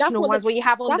professional ones where you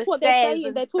have on the what stairs. They're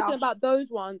saying. They're stuff. talking about those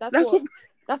ones. That's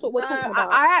what we're talking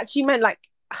about. I actually meant like,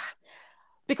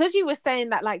 because you were saying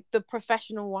that like the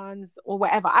professional ones or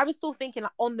whatever, I was still thinking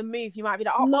like on the move you might be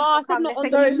like, oh, no, I said not on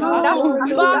the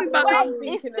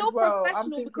move. It's still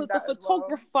professional because the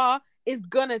photographer is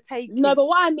gonna take no, but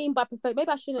what I mean by maybe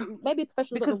I shouldn't, maybe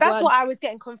professional, because that's what I was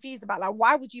getting confused about. Like,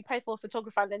 why would you pay for a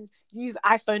photographer and then use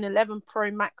iPhone 11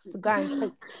 Pro Max to go and take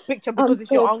a picture because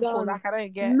it's your uncle? Like, I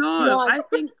don't get. No, I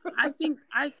think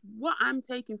what I'm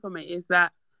taking from it is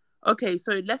that, okay,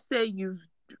 so let's say you've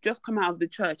just come out of the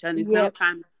church and it's now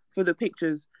time for the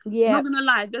pictures. Yeah, not gonna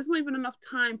lie, there's not even enough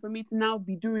time for me to now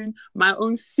be doing my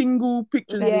own single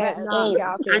pictures.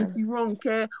 Auntie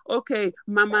Ronke, okay,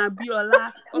 Mama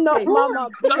Biola, okay, no, Mama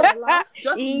Biola,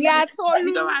 just you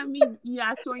know what I mean?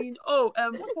 Yeah, so what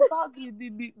about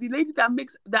the lady that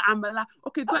makes the amala?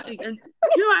 Okay, go ahead, and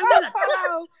you know what I mean? Like,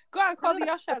 go and call the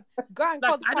ushers. Go and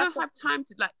call the I don't have time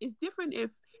to like. It's different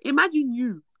if imagine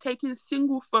you taking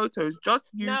single photos, just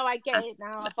you. No, I get it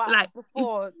now. But like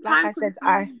before, like I said,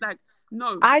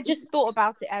 I just thought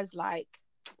about it as like,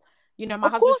 you know, my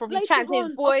husband's probably chatting to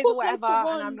his boys or whatever,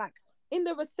 and I'm like, in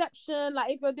the reception,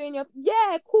 like if you're doing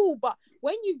cool, but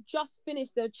when you've just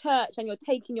finished the church and you're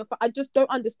taking your, I just don't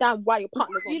understand why your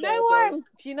partner's. Do you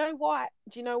know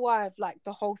why? I've like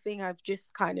the whole thing. I've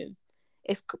just kind of.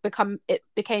 It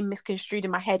became misconstrued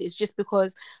in my head is just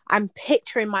because I'm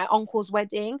picturing my uncle's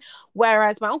wedding,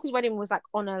 whereas my uncle's wedding was like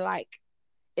on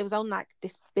it was on like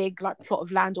this big like plot of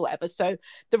land or whatever, so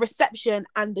the reception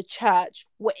and the church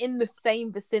were in the same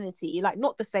vicinity, like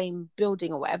not the same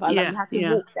building or whatever, like you had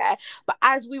to walk there, but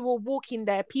as we were walking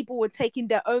there, people were taking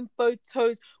their own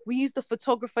photos. We used the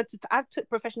photographer I took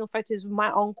professional photos with my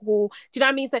uncle. Do you know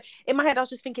what I mean? So in my head I was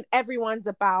just thinking everyone's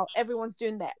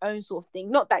doing their own sort of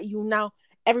thing, not that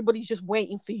everybody's just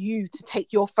waiting for you to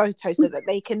take your photo so that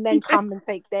they can then come and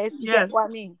take theirs. Do you get what I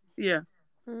mean? Yeah.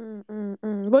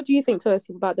 What do you think,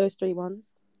 Tosi, about those three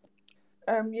ones?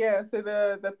 So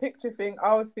the picture thing,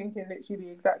 I was thinking literally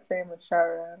the exact same as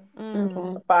Sharon.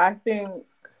 Okay. But I think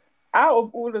out of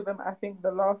all of them, I think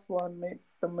the last one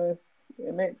makes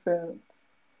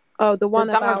sense. Oh, the one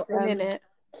about dancing in it.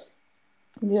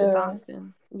 Yeah. The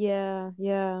dancing.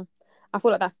 Yeah. I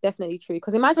feel like that's definitely true.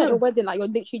 Because imagine at your wedding, like you're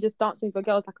literally just dancing with your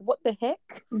girls. Like, what the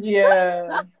heck?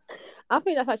 Yeah. I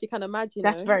think that's actually kind of mad.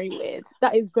 That's very weird.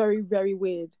 That is very, very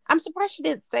weird. I'm surprised she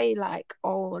didn't say like,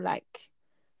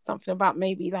 something about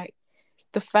maybe like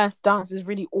the first dance is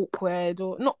really awkward,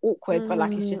 or not awkward, but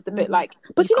like it's just a bit like.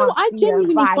 But you know what? I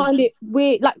genuinely find it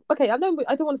weird. Like, okay, I don't want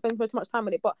to spend too much time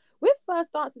on it, but with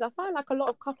first dances, I find like a lot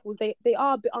of couples they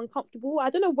are a bit uncomfortable. I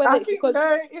don't know whether it's because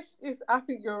I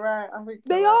think you're right. I think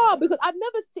they are, because I've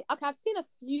never seen. Okay, I've seen a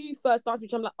few first dances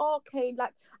which I'm like, oh, okay,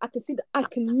 like I can see the eye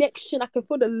connection, I can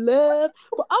feel the love.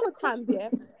 But other times,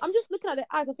 I'm just looking at their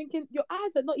eyes. I'm thinking your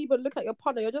eyes are not even looking at your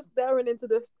partner. You're just staring into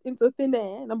thin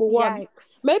air. Number one,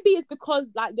 maybe it's because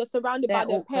like you're surrounded by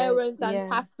their parents and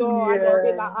pastor, and they'll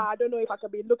be like, I don't know if I can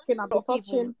be looking, I'll be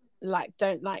touching. Like,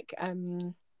 don't like.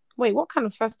 Wait, what kind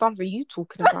of first dance are you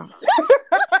talking about?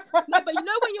 No, but you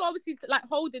know when you're obviously like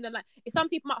holding them, like some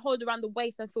people might hold around the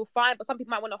waist and feel fine, but some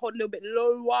people might want to hold a little bit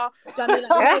lower. Do you know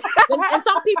what I mean? And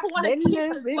some people want to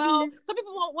kiss as well. Some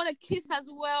people want to kiss as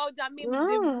well. Do you know what I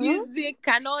mean? With the music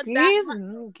and all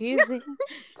that.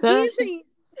 Kissing.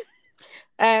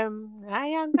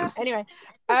 Anyway,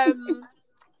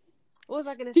 what was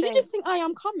I gonna say? Did you just think I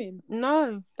am coming?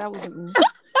 No, that wasn't me.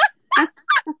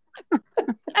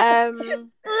 Wrong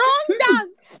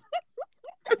dance.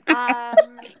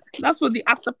 That's for the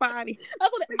after party.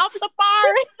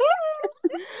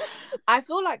 I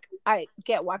feel like I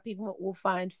get why people will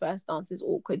find first dances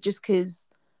awkward, just because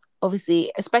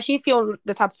obviously, especially if you're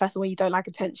the type of person where you don't like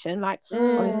attention. Like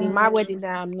obviously my wedding day,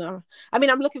 I'm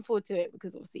looking forward to it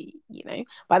because obviously, you know,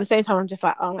 but at the same time I'm just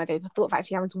like, oh my days, the thought of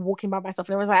actually having to walk in by myself,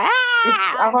 and I was like,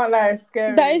 I can't lie, it's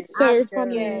scary. That is so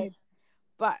funny.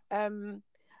 But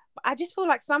I just feel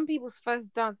like some people's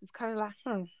first dance is kind of like,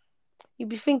 you'd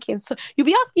be thinking, so you'll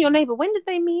be asking your neighbor, when did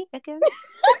they meet again?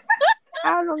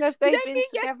 How long have they been together?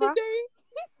 Yesterday?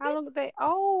 How long have they?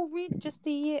 Oh, really? Just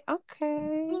a year?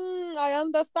 Okay. I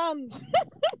understand.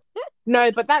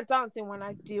 No, but that dancing one,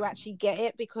 I do actually get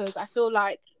it, because I feel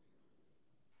like,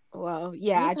 well,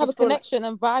 yeah, I just have a connection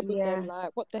and vibe with them.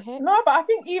 Like, what the heck? No, but I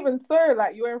think even so,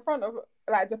 like you're in front of,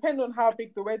 like, depending on how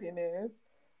big the wedding is,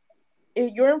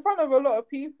 you're in front of a lot of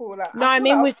people. Like, no, I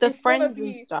mean with the friends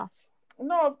and stuff.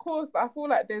 No, of course, but I feel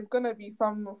like there's gonna be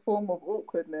some form of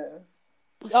awkwardness.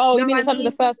 Oh, you mean in terms of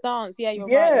the first dance? Yeah, you're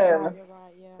right.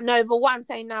 Yeah. No, but what I'm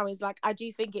saying now is, like, I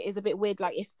do think it is a bit weird,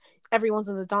 like, if everyone's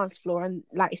on the dance floor and,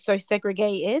 like, it's so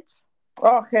segregated.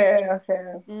 Okay.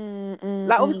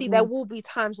 Like obviously there will be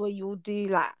times where you'll do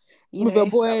like, you with know,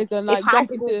 your boys and like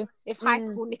jump into if high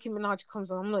school Nicki Minaj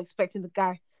comes on, I'm not expecting the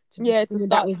guy to be to singing start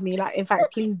that with me. Like, in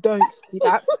fact, please don't do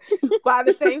that. But at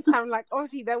the same time, like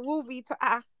obviously there will be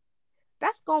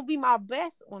that's gonna be my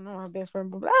best, or not my best friend,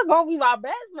 but that's gonna be my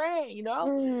best friend, you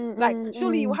know? Like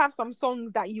surely you have some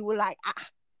songs that you were like, do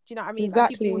you know what I mean? Like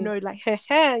people will know, like,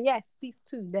 yes, these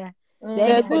two, they're in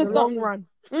it for the long run.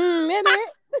 In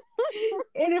it.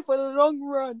 In it for the long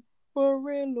run. For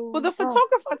real. For the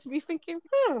photographer to be thinking,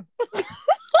 I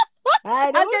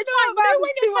And don't they're know trying, about when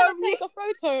the you're two trying of to you. take a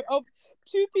photo of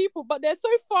two people, but they're so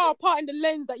far apart in the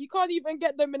lens that you can't even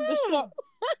get them in the shot.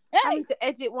 Having to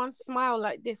edit one smile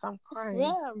like this, I'm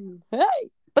crying. Hey.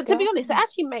 But to be honest, it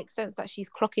actually makes sense that she's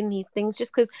clocking these things,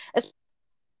 just because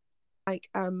like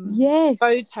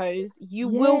photos, you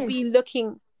will be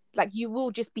looking like, you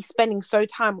will just be spending so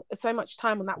much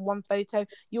time on that one photo.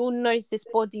 You'll notice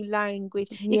body language.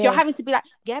 If you're having to be like,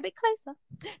 get a bit closer,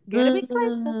 get a bit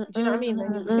closer, do you know what I mean?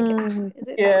 Then you'll be thinking, is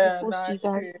it that forced you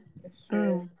guys? It's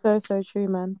true. So true,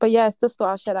 man. But yeah, it's just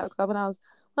thought I'd share that, because when I was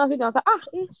reading, I was like,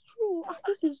 it's true.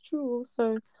 This is true.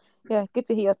 So yeah, good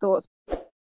to hear your thoughts.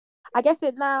 I guess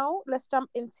let's jump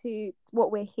into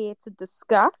what we're here to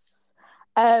discuss.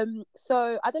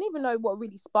 So I don't even know what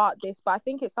really sparked this, but I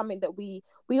think it's something that we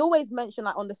always mention,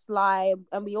 like on the sly,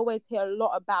 and we always hear a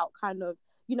lot about kind of,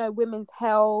 you know, women's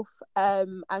health,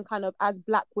 and kind of as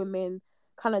Black women,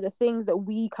 kind of the things that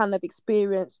we kind of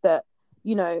experience that,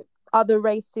 you know, other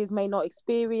races may not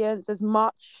experience as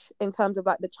much in terms of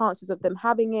like the chances of them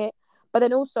having it. But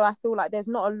then also I feel like there's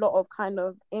not a lot of kind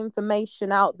of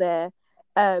information out there.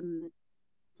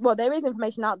 Well, there is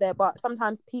information out there, but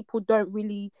sometimes people don't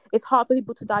really, it's hard for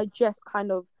people to digest kind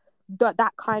of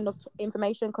that kind of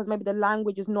information, because maybe the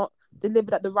language is not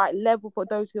delivered at the right level for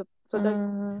those who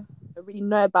don't really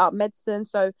know about medicine.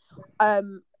 So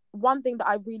one thing that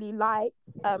I really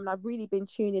liked, and I've really been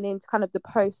tuning into kind of the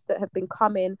posts that have been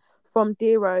coming from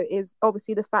Dero, is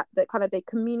obviously the fact that kind of they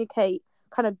communicate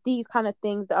kind of these kind of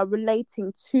things that are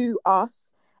relating to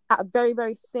us at very,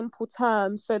 very simple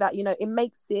terms, so that, you know, it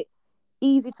makes it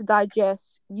easy to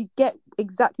digest. You get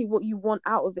exactly what you want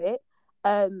out of it,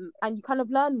 and you kind of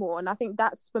learn more. And I think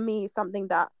that's, for me, something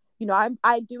that, you know,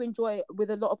 I do enjoy with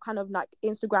a lot of kind of like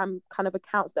Instagram kind of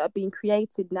accounts that are being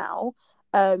created now,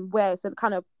 where it's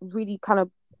kind of really kind of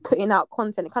putting out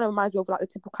content. It kind of reminds me of like the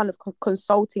typical kind of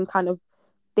consulting kind of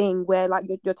thing, where like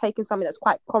you're taking something that's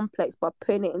quite complex but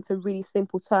putting it into really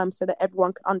simple terms so that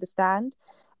everyone can understand.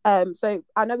 So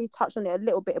I know we've touched on it a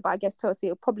little bit, but I guess, Tosi,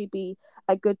 it'll probably be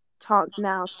a good chance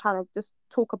now to kind of just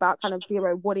talk about kind of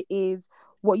Zero, what it is,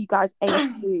 what you guys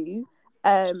aim to do,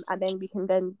 and then we can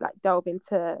then like delve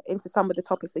into some of the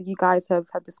topics that you guys have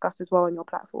discussed as well on your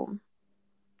platform.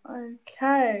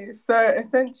 Okay, so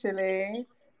essentially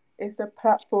it's a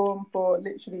platform for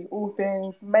literally all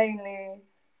things, mainly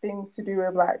things to do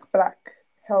with like Black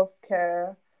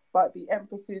healthcare, but the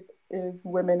emphasis is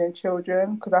women and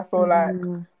children, because I feel like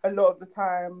a lot of the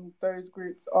time those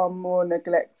groups are more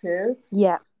neglected.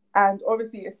 Yeah. And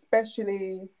obviously,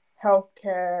 especially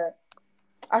healthcare,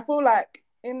 I feel like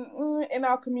in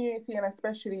our community, and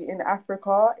especially in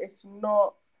Africa, it's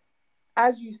not,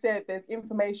 as you said, there's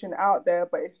information out there,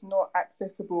 but it's not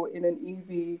accessible in an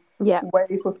easy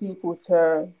way for people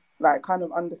to like kind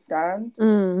of understand.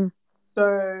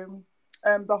 So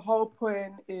the whole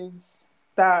point is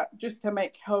that just to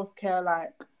make healthcare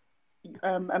like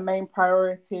a main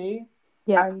priority,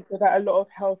 and so that a lot of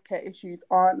healthcare issues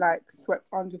aren't like swept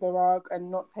under the rug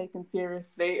and not taken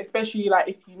seriously, especially like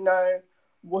if you know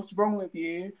what's wrong with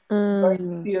you, going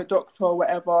to see a doctor or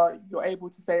whatever, you're able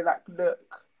to say like,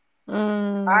 look,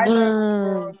 I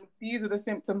know these are the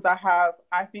symptoms I have,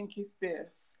 I think it's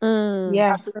this.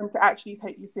 And for them to actually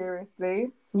take you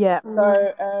seriously.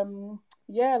 So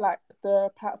like the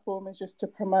platform is just to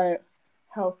promote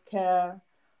healthcare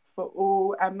for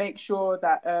all and make sure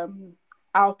that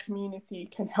our community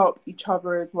can help each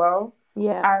other as well.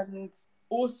 And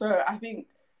also I think,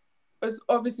 as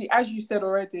obviously, as you said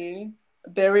already,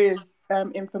 there is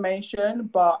information,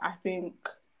 but I think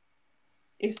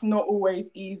it's not always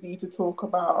easy to talk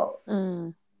about.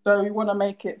 So we want to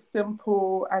make it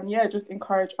simple and just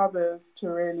encourage others to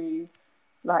really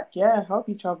help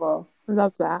each other.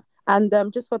 Love that. And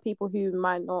just for people who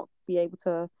might not be able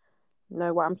to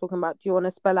know what I'm talking about, do you want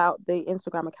to spell out the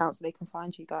Instagram account so they can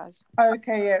find you guys?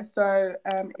 Okay, so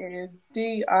it is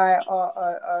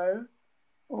DIROO.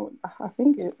 Oh, I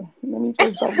think it. Let me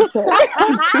just double check.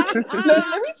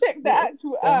 Let me check the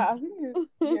actual. I think it's,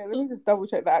 let me just double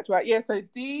check the actual. So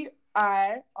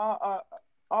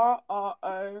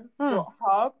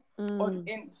DIRRO.hub. on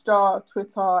Insta,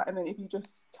 Twitter, and then if you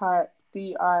just type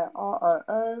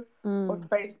DIROO on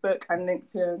Facebook and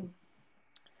LinkedIn.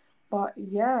 But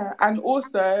yeah, and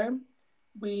also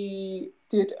we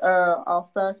did our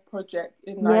first project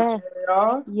in Nigeria.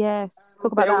 Yes.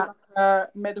 Talk It about was that. like a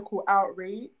medical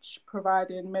outreach,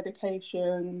 providing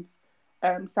medications,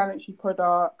 sanitary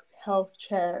products, health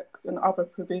checks, and other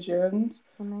provisions.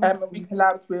 And we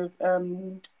collabed with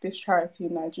this charity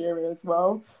in Nigeria as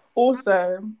well.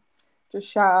 Also,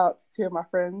 just shout out to two of my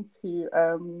friends who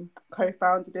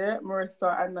co-founded it,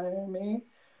 Marissa and Naomi.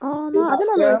 Oh no, I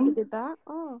didn't know Marissa did that.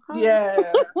 Oh, hi.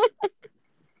 Yeah.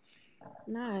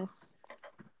 Nice.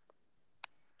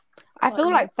 I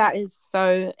feel like that is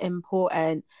so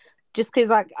important, just because,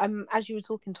 like, as you were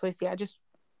talking, Toysi, I just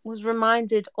was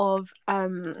reminded of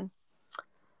Dr.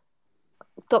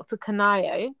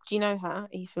 Kanayo. Do you know her? Are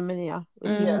you familiar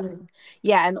with who she is?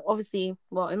 Yeah, and obviously,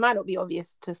 well, it might not be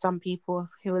obvious to some people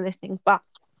who are listening, but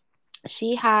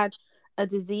she had a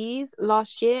disease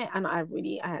last year, and I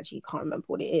actually can't remember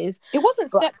what it is. It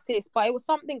wasn't sepsis, but it was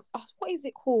something. What is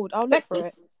it called? I'll look for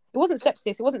it. It wasn't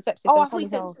sepsis. It wasn't sepsis. Oh, I thought you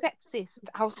said sexist.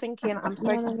 I was thinking, I'm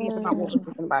so confused about what we're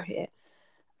talking about here.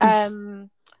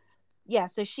 Yeah,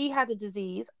 so she had a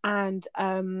disease, and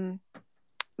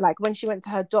like when she went to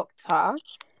her doctor,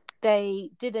 they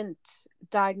didn't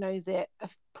diagnose it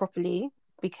properly,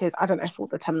 because I don't know if all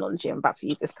the terminology I'm about to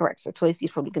use is correct. So Toysi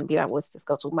is probably going to be like, what's this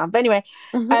girl talking about? But anyway,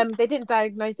 they didn't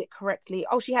diagnose it correctly.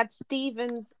 Oh, she had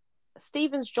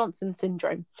Stevens-Johnson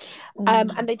syndrome.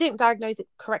 And they didn't diagnose it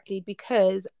correctly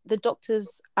because the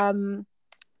doctors,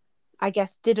 I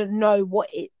guess, didn't know what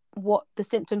the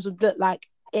symptoms would look like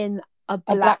in a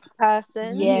black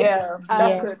person. Yes.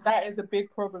 That is a big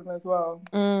problem as well.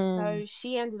 So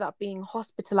she ended up being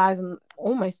hospitalized and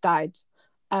almost died,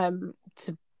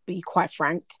 to be quite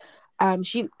frank.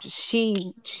 She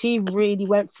really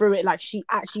went through it. Like, she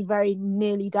actually very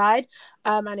nearly died,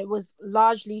 and it was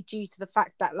largely due to the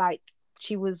fact that, like,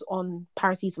 she was on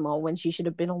paracetamol when she should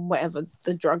have been on whatever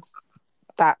the drugs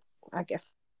that, I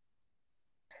guess,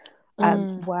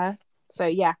 were. So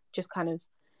yeah, just kind of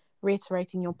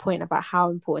reiterating your point about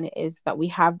how important it is that we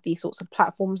have these sorts of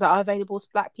platforms that are available to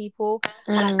Black people.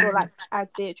 And I feel like, as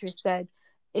Beatrice said,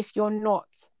 if you're not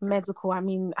medical, I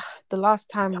mean, the last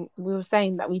time we were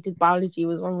saying that we did biology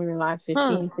was when we were like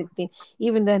 15, 16.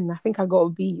 Even then, I think I got a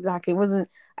B. Like, it wasn't,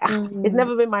 it's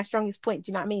never been my strongest point. Do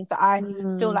you know what I mean? So I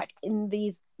feel like in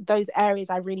those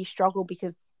areas, I really struggle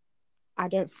because I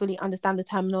don't fully understand the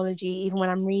terminology. Even when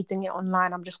I'm reading it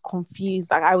online, I'm just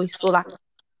confused. Like, I always feel like, do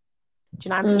you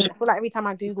know what I mean? I feel like every time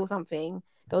I Google something,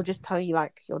 they'll just tell you,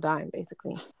 like, you're dying,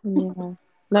 basically. Yeah.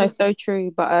 No, so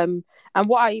true. But and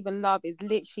what I even love is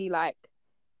literally, like,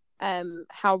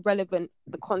 how relevant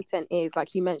the content is.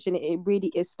 Like you mentioned, it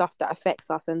really is stuff that affects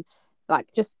us. And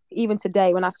like, just even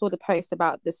today when I saw the post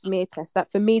about the smear test,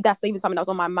 that for me, that's even something that was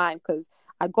on my mind, because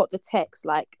I got the text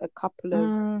like a couple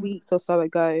of weeks or so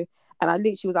ago, and I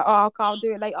literally was like, oh, I'll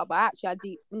do it later. But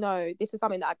actually no, this is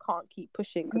something that I can't keep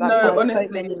pushing, because honestly,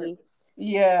 so many.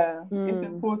 It's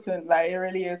important. Like, it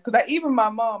really is. Because, like, even my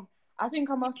mum, I think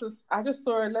I just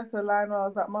saw a letter line where I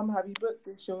was like, Mum, have you booked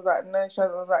this? She was like, no. I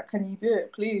was like, can you do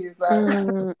it, please? Like,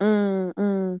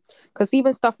 because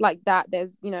even stuff like that,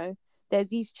 there's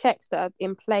these checks that are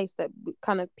in place that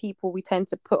kind of people we tend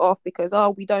to put off because,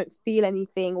 oh, we don't feel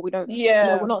anything, or we don't,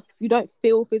 we don't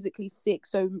feel physically sick,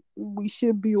 so we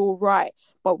should be all right.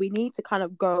 But we need to kind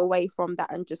of go away from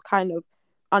that and just kind of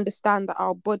understand that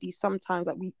our bodies sometimes,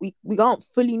 like, we aren't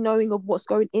fully knowing of what's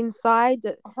going inside,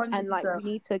 100%. and like we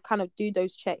need to kind of do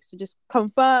those checks to just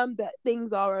confirm that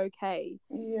things are okay.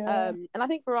 And I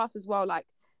think for us as well, like,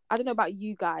 I don't know about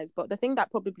you guys, but the thing that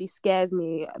probably scares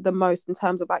me the most in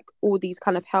terms of like all these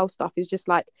kind of health stuff is just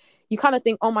like, you kind of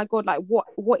think, oh my God, like what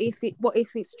if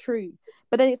it's true?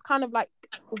 But then it's kind of like,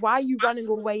 why are you running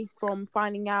away from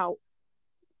finding out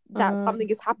that something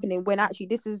is happening, when actually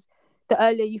this is, the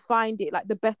earlier you find it, like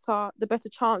the better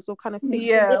chance of kind of fixing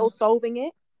it or solving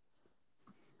it.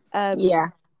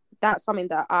 That's something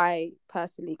that I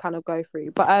personally kind of go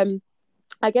through. But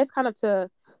I guess kind of to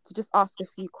just ask a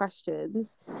few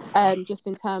questions, just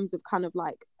in terms of kind of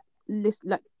like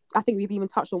like, I think we've even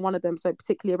touched on one of them, so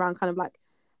particularly around kind of like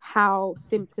how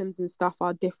symptoms and stuff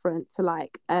are different to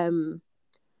like on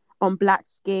Black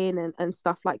skin and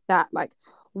stuff like that. Like,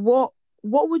 what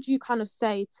would you kind of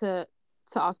say to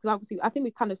us? Because obviously I think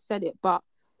we kind of said it, but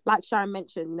like Sharon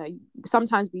mentioned,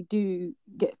 sometimes we do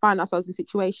find ourselves in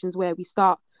situations where we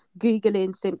start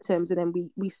Googling symptoms and then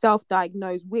we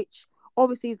self-diagnose, which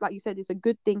obviously is, like you said, it's a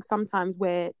good thing sometimes,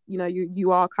 where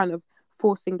you are kind of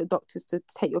forcing the doctors to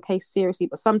take your case seriously,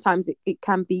 but sometimes it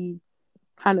can be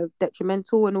kind of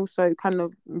detrimental and also kind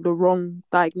of the wrong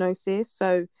diagnosis.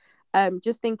 So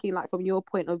just thinking like from your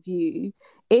point of view,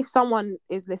 if someone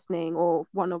is listening or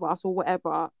one of us or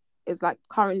whatever is like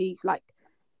currently like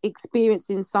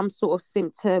experiencing some sort of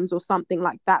symptoms or something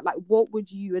like that, like what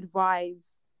would you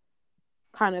advise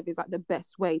kind of is like the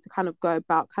best way to kind of go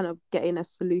about kind of getting a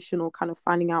solution or kind of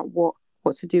finding out what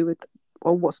to do with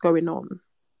or what's going on?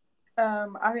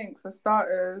 I think for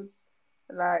starters,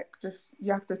 like just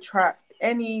you have to track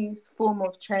any form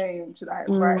of change, like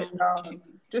write it down,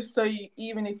 just so you,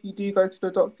 even if you do go to the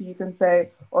doctor, you can say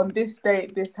on this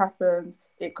date this happened,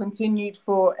 it continued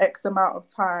for X amount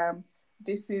of time,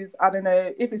 this is, I don't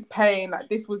know, if it's pain, like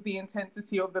this was the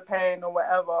intensity of the pain or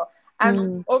whatever.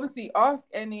 And obviously ask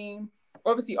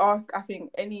I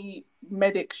think any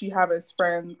medics you have as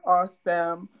friends, ask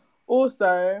them.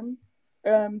 Also,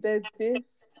 there's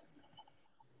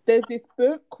this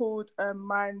book called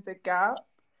Mind the Gap,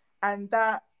 and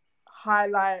that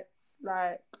highlights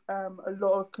like a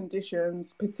lot of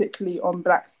conditions, particularly on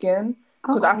black skin,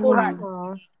 because I feel like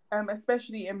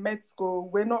especially in med school,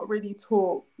 we're not really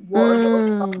taught what a lot of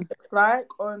stuff looks like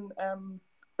on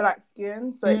black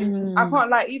skin. So it's, I can't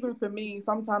like, even for me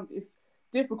sometimes it's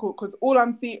difficult because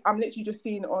I'm literally just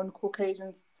seeing it on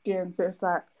Caucasian skin, so it's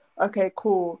like, okay,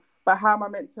 cool, but how am I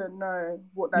meant to know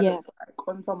what that looks like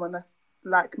on someone that's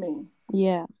like me?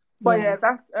 But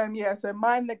that's so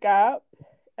Mind the Gap,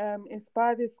 it's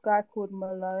by this guy called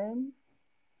Malone.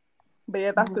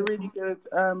 But that's a really good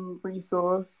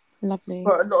resource. Lovely.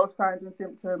 For a lot of signs and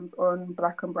symptoms on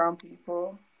black and brown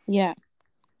people.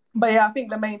 But I think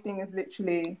the main thing is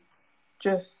literally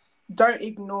just don't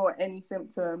ignore any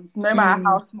symptoms, no matter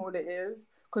how small it is.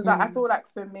 Because I feel like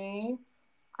for me,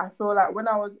 when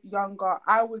I was younger,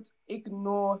 I would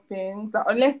ignore things, like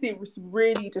unless it was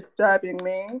really disturbing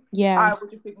me. I would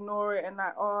just ignore it and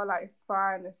like, oh, like it's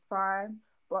fine.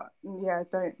 But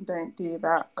don't do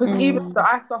that. Because even so,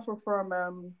 I suffer from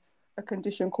a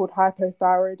condition called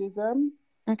hypothyroidism.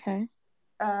 Okay.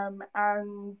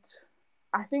 And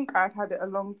I think I'd had it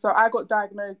so I got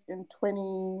diagnosed in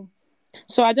 20.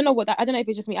 So I don't know if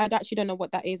it's just me. I actually don't know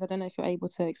what that is. I don't know if you're able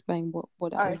to explain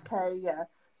what that is. Okay, yeah.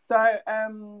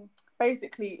 So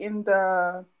basically in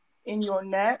your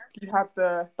neck you have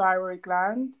the thyroid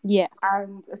gland. Yeah.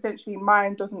 And essentially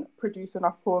mine doesn't produce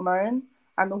enough hormone.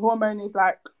 And the hormone is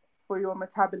like for your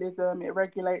metabolism, it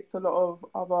regulates a lot of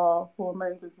other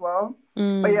hormones as well.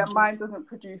 But mine doesn't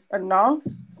produce enough.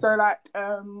 So like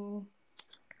and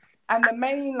the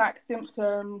main like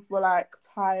symptoms were like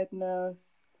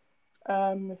tiredness,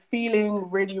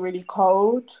 feeling really, really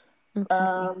cold,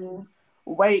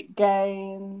 weight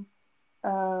gain,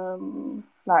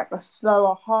 like a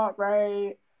slower heart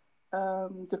rate,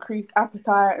 decreased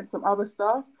appetite and some other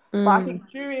stuff. But I think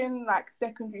during like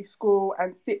secondary school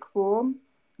and sixth form,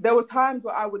 there were times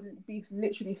where I would be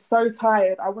literally so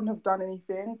tired I wouldn't have done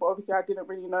anything, but obviously I didn't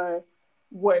really know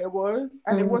what it was.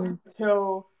 And it wasn't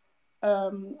until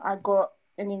I got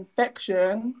an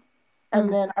infection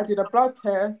and then I did a blood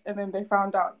test and then they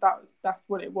found out that's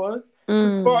what it was.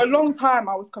 Because for a long time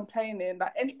I was complaining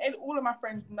that all of my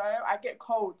friends know I get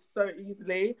cold so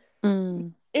easily.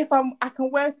 If I can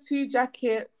wear 2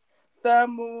 jackets,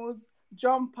 thermals,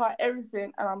 jumper,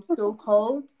 everything, and I'm still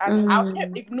cold. And I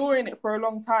kept ignoring it for a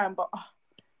long time, but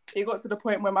it got to the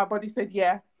point where my body said,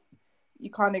 yeah, you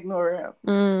can't ignore it.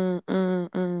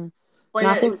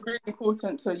 But it's really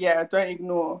important to don't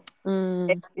ignore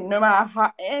anything, no matter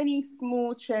how any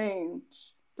small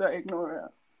change, don't ignore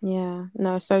it. Yeah,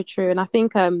 no, so true. And I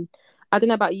think I don't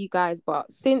know about you guys,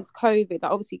 but since COVID,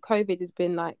 like obviously COVID has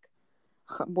been like,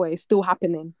 boy, it's still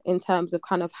happening in terms of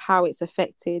kind of how it's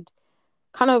affected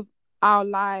kind of our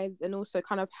lives and also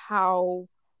kind of how,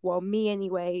 well, me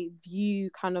anyway,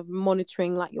 view kind of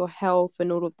monitoring like your health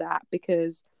and all of that.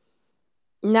 Because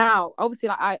now obviously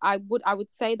like I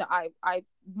would say that I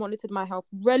monitored my health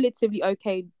relatively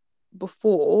okay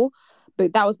before,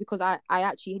 but that was because I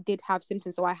actually did have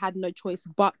symptoms, so I had no choice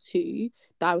but that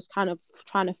I was kind of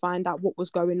trying to find out what was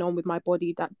going on with my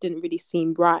body that didn't really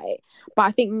seem right. But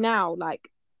I think now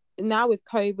with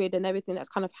COVID and everything that's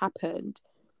kind of happened,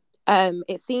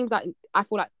 it seems like I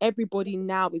feel like everybody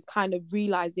now is kind of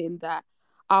realizing that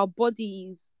our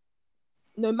bodies,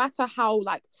 no matter how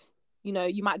like, you know,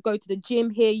 you might go to the gym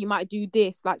here, you might do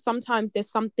this, like sometimes there's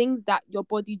some things that your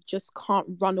body just can't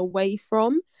run away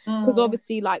from. Because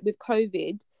obviously like with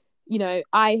COVID, you know,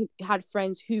 I had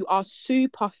friends who are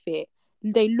super fit,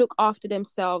 they look after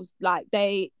themselves, like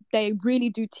they really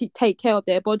do take care of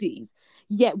their bodies,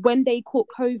 yet when they caught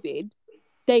COVID,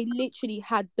 they literally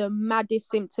had the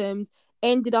maddest symptoms,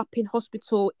 ended up in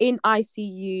hospital, in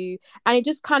ICU. And it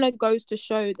just kind of goes to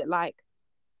show that like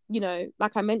you know,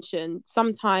 like I mentioned,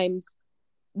 sometimes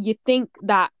you think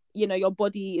that, you know, your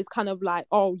body is kind of like,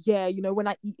 oh yeah, you know, when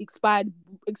I eat expired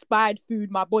food,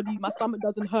 my stomach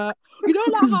doesn't hurt. You know,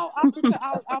 like how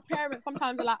Africa, our parents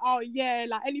sometimes are like, oh yeah,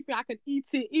 like anything I can eat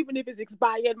it, even if it's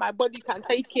expired, my body can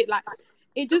take it. Like,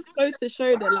 it just goes to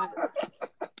show that, like,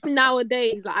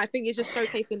 nowadays, like, I think it's just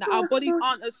showcasing that our bodies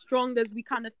aren't as strong as we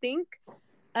kind of think.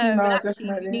 And actually,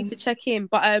 definitely. we need to check in.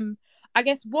 But I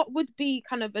guess what would be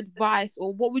kind of advice,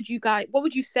 or what would you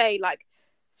say, like,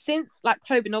 since like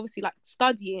COVID, obviously, like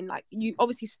studying, like you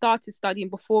obviously started studying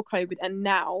before COVID, and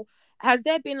now, has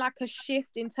there been like a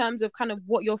shift in terms of kind of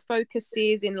what your focus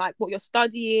is in, like what you're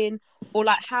studying, or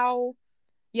like how?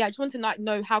 Yeah, I just want to like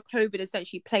know how COVID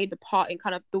essentially played a part in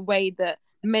kind of the way that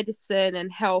medicine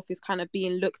and health is kind of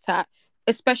being looked at,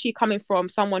 especially coming from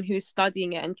someone who's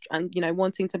studying it and you know,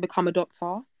 wanting to become a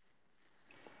doctor.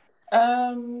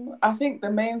 I think the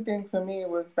main thing for me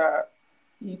was that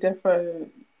you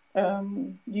definitely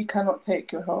you cannot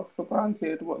take your health for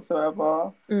granted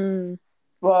whatsoever.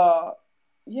 But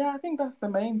yeah, I think that's the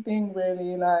main thing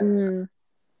really. Like,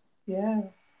 yeah.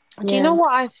 Do you know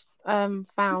what I've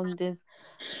found is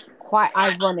quite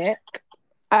ironic?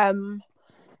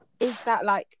 Is that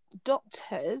like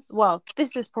doctors, well,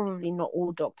 this is probably not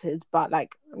all doctors, but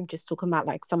like I'm just talking about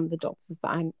like some of the doctors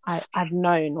that I've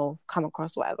known or come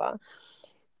across, whatever,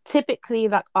 typically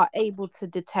like are able to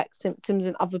detect symptoms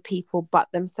in other people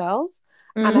but themselves.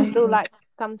 And I feel like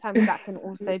sometimes that can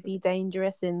also be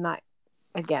dangerous in, like,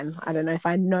 again, I don't know if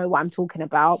I know what I'm talking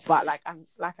about, but like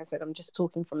I said, I'm just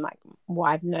talking from like what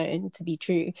I've known to be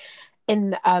true,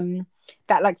 in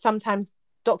that like sometimes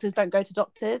doctors don't go to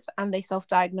doctors and they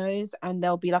self-diagnose, and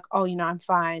they'll be like, oh, you know, I'm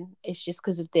fine, it's just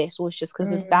because of this, or it's just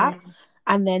because of that.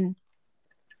 And then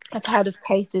I've heard of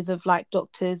cases of like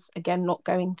doctors again not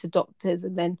going to doctors,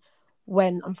 and then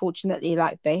when unfortunately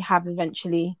like they have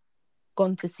eventually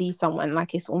gone to see someone,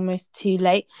 like it's almost too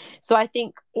late. So I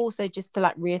think also, just to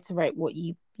like reiterate what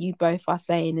you both are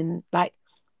saying, and like,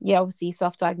 yeah, obviously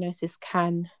self-diagnosis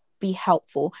can be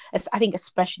helpful. I think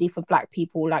especially for Black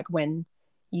people, like when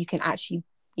you can actually,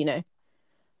 you know,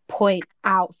 point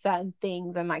out certain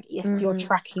things, and like if you're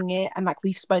tracking it, and like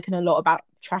we've spoken a lot about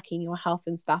tracking your health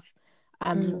and stuff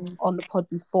on the pod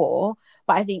before,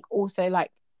 but I think also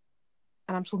like,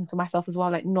 and I'm talking to myself as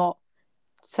well, like not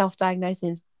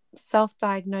self-diagnosing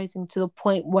to the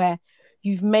point where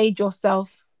you've made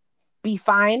yourself be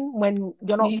fine when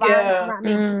you're not fine. You know what I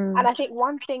mean? And I think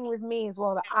one thing with me as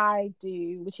well that I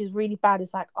do, which is really bad,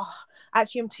 is like, oh,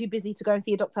 actually I'm too busy to go and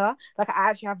see a doctor. Like I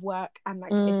actually have work, and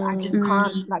like I just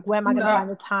can't, like, where am I going to find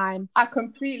the time? I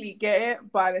completely get it,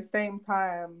 but at the same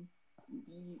time,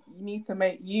 you need to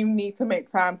make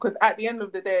time, because at the end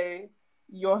of the day,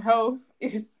 your health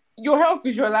is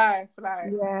your life.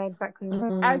 Like, yeah, exactly.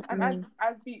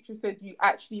 As Beatrice said,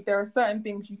 there are certain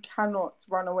things you cannot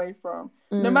run away from.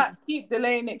 No matter, keep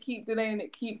delaying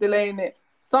it,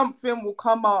 something will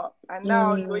come up, and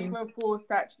now you're even forced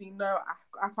to actually, no,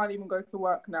 I can't even go to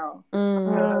work now.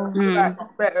 Like,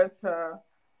 it's better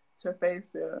to face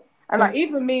it. And like,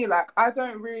 even me, like, I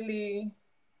don't really,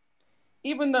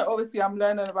 even though obviously I'm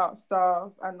learning about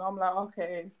stuff and I'm like,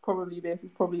 okay, it's probably this,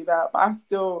 it's probably that, but I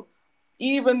still,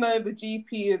 even though the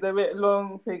GP is a bit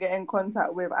long to get in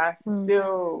contact with, I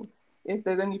still, if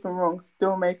there's anything wrong,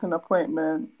 still make an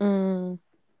appointment.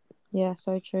 Yeah,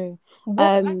 so true.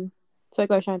 So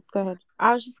go ahead.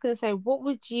 I was just gonna say, what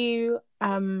would you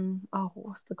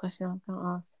what's the question I was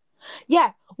gonna ask?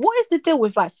 Yeah, what is the deal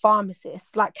with like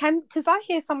pharmacists? Like, because I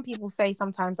hear some people say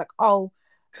sometimes like, oh,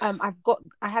 I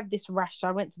had this rash, so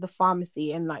I went to the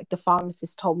pharmacy, and like the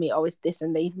pharmacist told me, oh, it's this,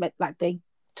 and they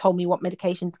told me what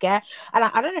medication to get. And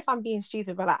I don't know if I'm being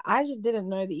stupid, but like, I just didn't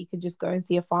know that you could just go and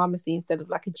see a pharmacy instead of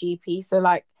like a GP. So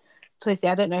like, Tracy,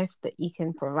 I don't know if that you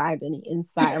can provide any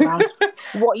insight around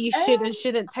what you should and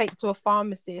shouldn't take to a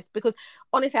pharmacist, because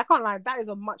honestly, I can't lie, that is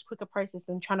a much quicker process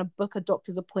than trying to book a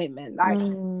doctor's appointment. Like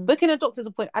booking a doctor's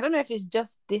appointment, I don't know if it's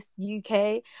just this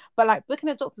UK, but like booking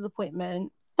a doctor's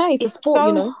appointment, it's a sport, so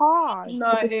you know. hard.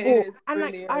 No, it is. And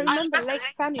really like, I remember Lake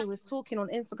Sanu was talking on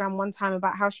Instagram one time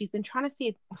about how she's been trying to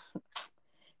see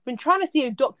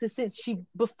a doctor since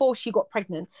before she got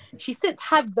pregnant. She's since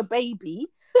had the baby,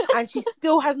 and she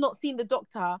still has not seen the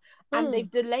doctor, and they've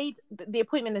delayed the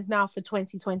appointment is now for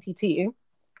 2022.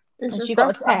 And she got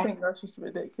a text. I think that's just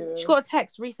ridiculous. She got a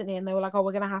text recently, and they were like, oh,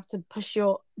 we're gonna have to push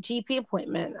your GP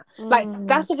appointment. Like,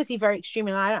 that's obviously very extreme,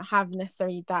 and I don't have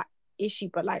necessarily that issue,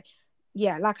 but like,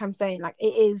 yeah, like I'm saying, like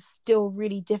it is still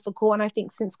really difficult. And I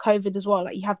think since COVID as well,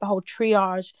 like you have the whole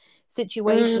triage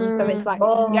situation. So it's like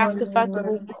you have to first of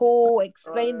all call,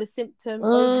 explain the symptom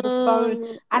over the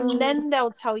phone, and then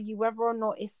they'll tell you whether or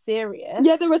not it's serious.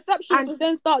 Yeah, the receptionist will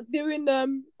then start doing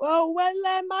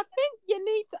I think you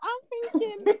need to. I'm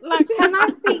thinking, like, can I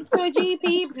speak to a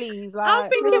GP, please? Like, I'm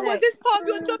thinking, was this part of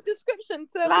your job description?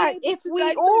 To like, if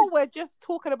we all were just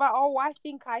talking about, oh, I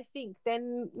think,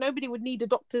 then nobody would need a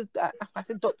doctor's. I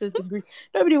said doctor's degree.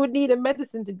 Nobody would need a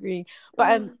medicine degree.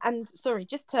 But and sorry,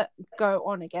 just to go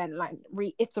on again, like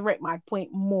reiterate my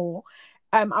point more.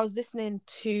 I was listening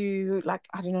to, like,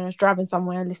 I don't know, I was driving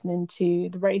somewhere, listening to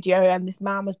the radio, and this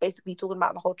man was basically talking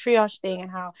about the whole triage thing and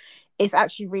how it's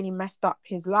actually really messed up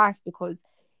his life because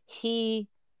he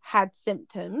had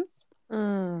symptoms.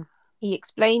 He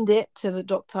explained it to the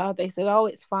doctor. They said, oh,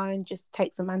 it's fine, just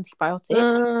take some antibiotics.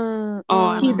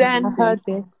 He then heard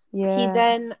this. Yeah. He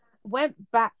then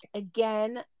went back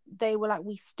again. They were like,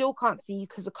 we still can't see you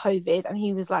because of COVID. And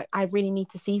he was like, I really need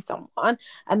to see someone.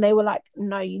 And they were like,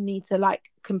 no, you need to like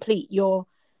complete your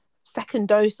second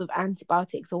dose of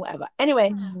antibiotics or whatever.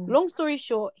 Anyway, long story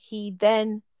short, he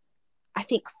then, I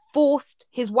think, forced,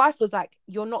 his wife was like,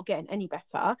 you're not getting any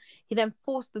better. He then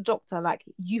forced the doctor, like,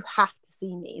 you have to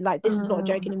see me. Like, this is not a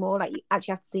joke anymore. Like, you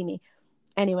actually have to see me.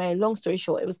 Anyway, long story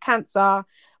short, it was cancer.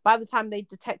 By the time they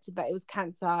detected that it was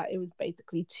cancer, it was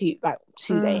basically too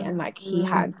late, and like he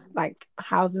had like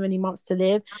however many months to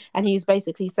live, and he was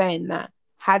basically saying that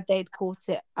had they'd caught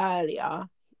it earlier,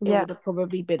 it would have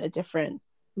probably been a different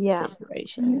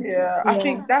situation. I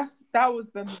think that was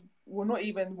not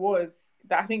even was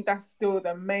that. I think that's still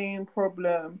the main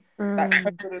problem that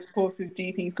COVID has caused with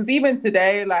GPs, because even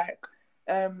today, like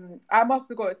I must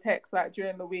have got a text like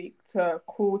during the week to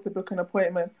call to book an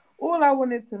appointment. All I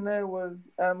wanted to know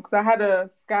was because I had a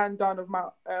scan done of my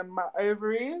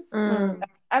ovaries,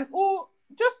 and all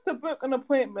just to book an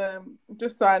appointment,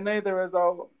 just so I know the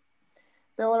result.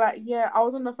 They were like, yeah, I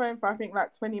was on the phone for I think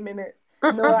like 20 minutes.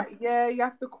 And they were like, yeah, you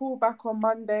have to call back on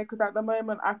Monday because at the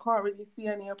moment I can't really see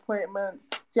any appointments.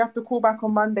 So you have to call back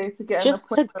on Monday to get an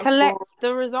appointment. Just to collect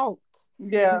the results.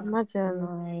 Yeah.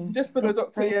 Imagine. Just for the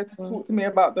doctor, to talk to me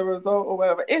about the result or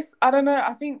whatever. I don't know,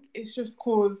 I think it's just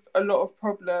caused a lot of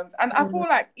problems. And I feel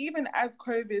like even as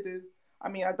COVID is, I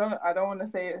mean, I don't want to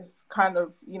say it's kind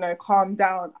of, calmed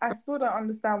down. I still don't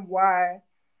understand why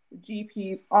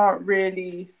GPs aren't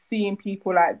really seeing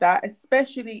people like that,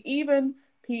 especially even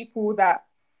people that,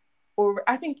 or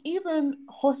I think even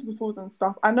hospitals and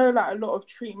stuff. I know like a lot of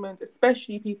treatments,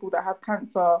 especially people that have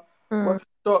cancer, were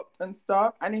stopped and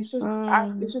stuff, and it's just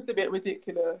it's just a bit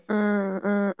ridiculous.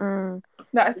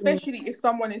 Now, especially if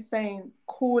someone is saying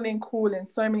calling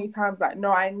so many times, like,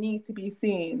 no, I need to be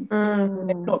seen,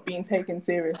 and not being taken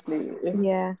seriously.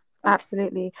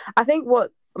 Absolutely. I think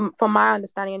from my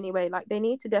understanding anyway, like they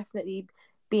need to definitely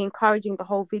be encouraging the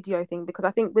whole video thing, because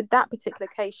I think with that particular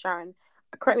case, Sharon,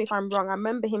 correct me if I'm wrong, I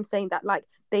remember him saying that like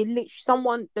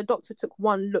the doctor took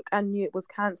one look and knew it was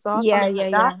cancer.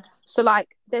 Yeah. So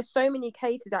like there's so many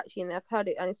cases actually, and I've heard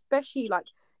it, and especially like,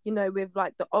 with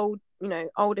like the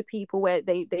older people where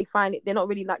they find it, they're not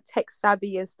really like tech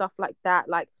savvy and stuff like that.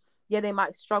 Like, yeah, they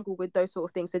might struggle with those sort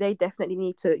of things. So they definitely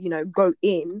need to, go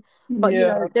in. But,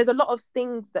 there's a lot of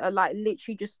things that are like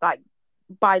literally just like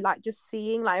by like just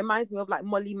seeing, like it reminds me of like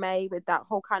Molly May with that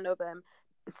whole kind of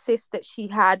cyst that she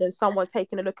had, and someone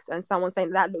taking a look and someone saying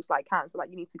that looks like cancer, like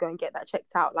you need to go and get that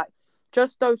checked out. Like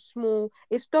just those small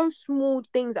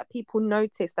things that people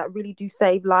notice that really do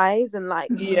save lives. And like,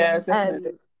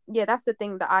 definitely. That's the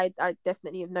thing that I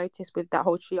definitely have noticed with that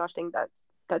whole triage thing, that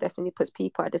definitely puts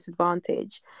people at a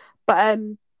disadvantage. But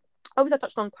obviously I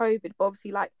touched on COVID, but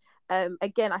obviously like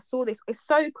again I saw this, it's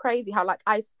so crazy how like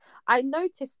I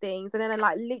noticed things, and then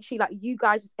like literally like you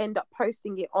guys just end up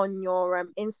posting it on your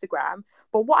Instagram.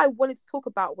 But what I wanted to talk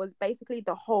about was basically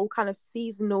the whole kind of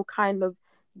seasonal kind of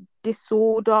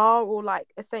disorder, or like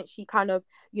essentially kind of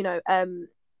I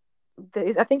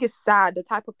think it's sad, the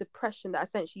type of depression that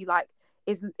essentially like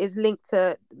is linked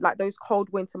to like those cold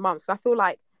winter months. I feel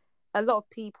like a lot of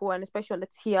people, and especially on the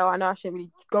TL, I know I shouldn't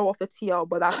really go off the TL,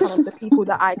 but that's kind of the people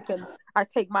that I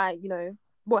take my,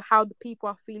 how the people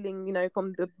are feeling,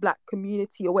 from the Black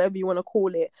community or whatever you want to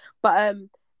call it. But and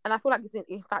I feel like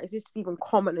in fact it's just even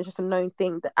common, it's just a known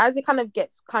thing that as it kind of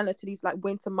gets kind of to these like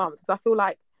winter months, because I feel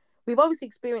like we've obviously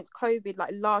experienced COVID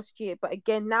like last year, but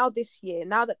again now this year,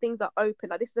 now that things are open,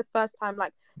 like this is the first time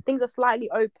like things are slightly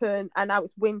open, and now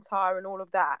it's winter and all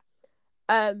of that.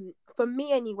 For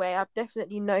me anyway, I've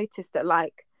definitely noticed that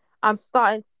like I'm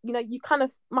starting to, you kind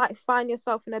of might find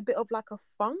yourself in a bit of like a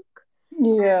funk.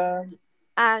 Yeah.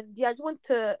 And I just want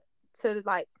to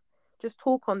like just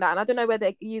talk on that. And I don't know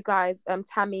whether you guys,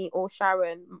 Tammy or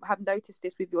Sharon, have noticed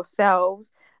this with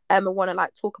yourselves, and want to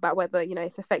like talk about whether, you know,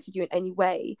 it's affected you in any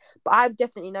way. But I've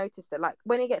definitely noticed that, like,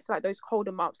 when it gets to like those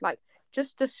colder months, like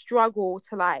just the struggle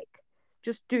to like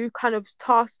just do kind of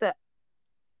tasks that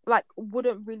like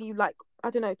wouldn't really, like,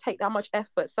 I don't know, take that much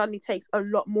effort suddenly takes a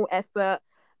lot more effort.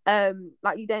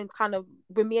 Like you then kind of,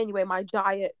 with me anyway, my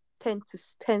diet tends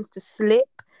to slip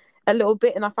a little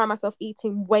bit, and I find myself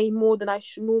eating way more than I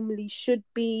normally should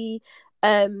be.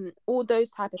 All those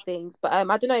type of things. But I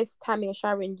don't know if Tammy or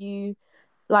Sharon, you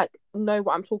like know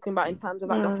what I'm talking about in terms of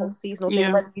like the whole seasonal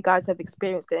thing, whether you guys have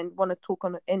experienced it and want to talk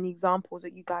on any examples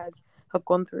that you guys have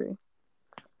gone through.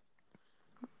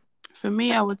 For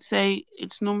me, I would say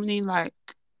it's normally like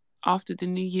after the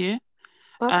new year.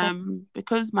 Okay.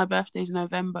 Because my birthday is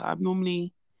November,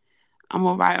 I'm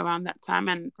all right around that time,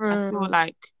 and I feel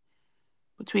like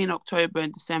between October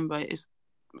and December is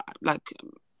like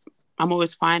I'm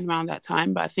always fine around that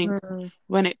time. But I think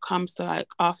when it comes to like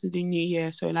after the new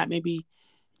year, so like maybe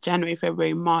January,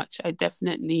 February, March, I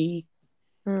definitely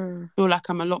feel like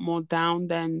I'm a lot more down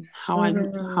than how I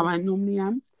normally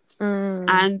am.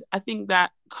 And I think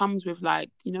that comes with like,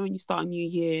 you know, when you start a new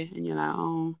year and you're like,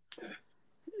 oh,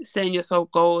 setting yourself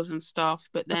goals and stuff,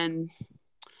 but then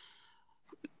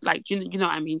like, you know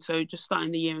what I mean? So just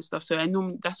starting the year and stuff. So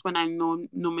that's when I'm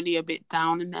normally a bit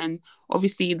down. And then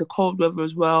obviously the cold weather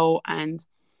as well. And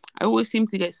I always seem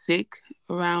to get sick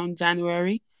around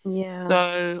January. Yeah.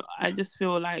 So I just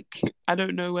feel like, I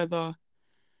don't know whether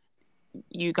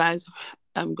you guys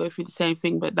go through the same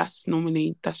thing, but that's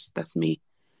normally, that's me.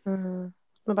 What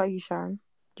about you, Sharon?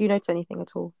 Do you notice anything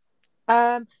at all?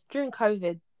 During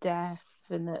COVID,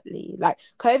 definitely. Like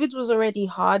COVID was already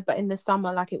hard, but in the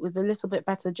summer, like it was a little bit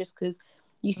better just because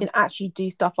you can actually do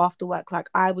stuff after work. Like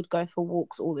I would go for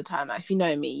walks all the time. Like, if you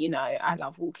know me, you know I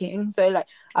love walking, so like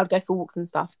I'd go for walks and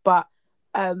stuff. But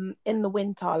in the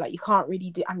winter, like you can't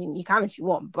really do, I mean you can if you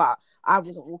want, but I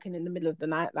wasn't walking in the middle of the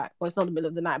night. Like, well, it's not the middle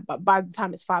of the night, but by the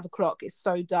time it's 5 o'clock, it's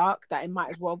so dark that it might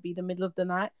as well be the middle of the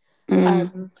night.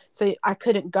 So I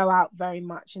couldn't go out very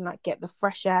much and like get the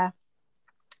fresh air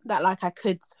that like I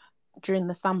could during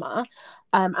the summer.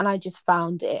 And I just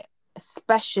found it,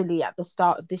 especially at the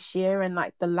start of this year and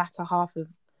like the latter half of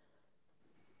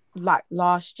like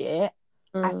last year,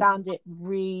 I found it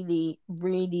really,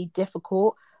 really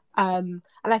difficult. And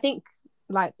I think,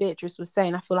 like Beatrice was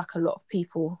saying, I feel like a lot of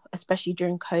people, especially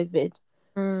during COVID,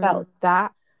 felt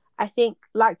that. I think,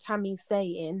 like Tammy's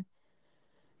saying,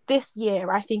 this year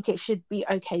I think it should be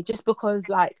okay, just because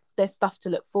like there's stuff to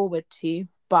look forward to,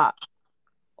 but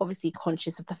obviously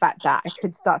conscious of the fact that I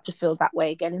could start to feel that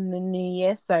way again in the new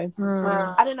year. So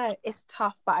I don't know, it's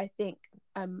tough, but I think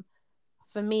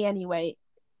for me anyway,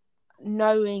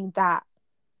 knowing that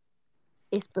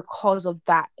it's because of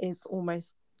that is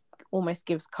almost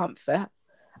gives comfort.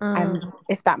 And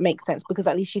if that makes sense, because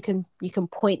at least you can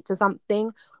point to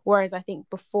something, whereas I think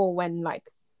before, when like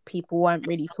people weren't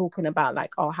really talking about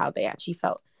like, oh, how they actually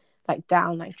felt like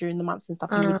down like during the months and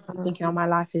stuff, and you'd be thinking, oh, my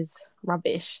life is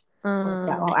rubbish. It's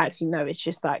like, oh, actually no, it's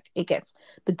just like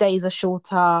the days are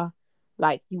shorter,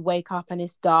 like you wake up and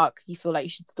it's dark, you feel like you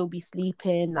should still be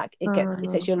sleeping, like it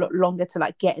takes you a lot longer to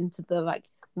like get into the like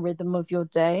rhythm of your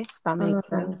day, if that makes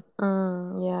sense.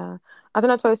 Yeah, I don't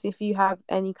know, Tosi, if you have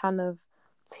any kind of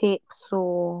tips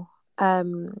or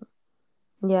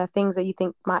things that you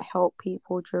think might help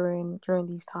people during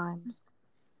these times.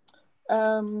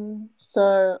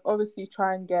 So obviously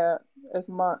try and get as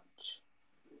much,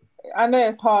 I know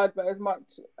it's hard, but as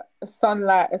much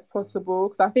sunlight as possible,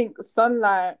 because I think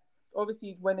sunlight,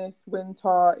 obviously when it's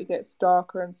winter it gets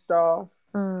darker and stuff,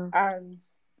 and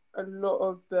a lot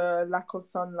of the lack of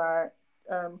sunlight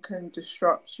can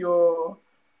disrupt your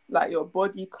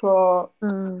body clock.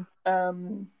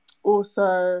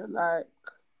 Also, like,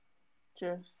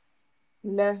 just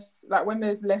less, like when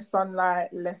there's less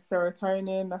sunlight, less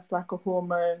serotonin, that's like a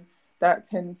hormone that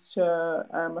tends to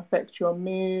affect your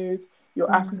mood,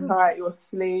 your appetite, your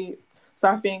sleep. So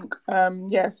I think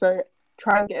so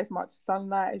try and get as much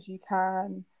sunlight as you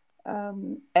can,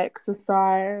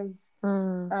 exercise,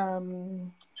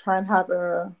 try and have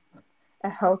a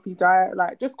healthy diet,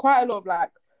 like just quite a lot of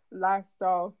like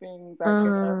lifestyle things, I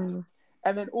guess.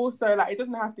 And then also, like, it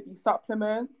doesn't have to be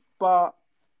supplements, but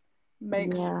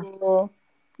make sure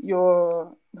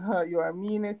your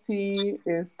immunity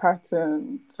is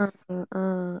patterned. Do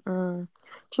you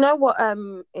know what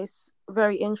is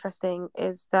very interesting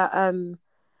is that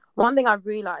one thing I've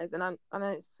realized, and I know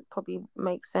it's probably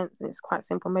makes sense and it's quite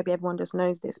simple, maybe everyone just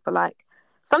knows this, but like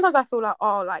sometimes I feel like,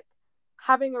 oh, like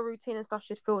having a routine and stuff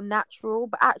should feel natural,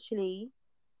 but actually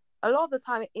a lot of the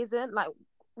time it isn't. Like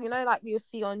you know, like you'll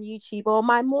see on YouTube, or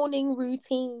my morning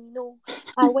routine, or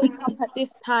I wake up at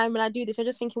this time and I do this. You're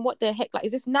just thinking, what the heck? Like,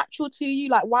 is this natural to you?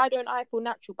 Like, why don't I feel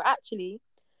natural? But actually,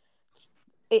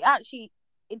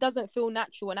 it doesn't feel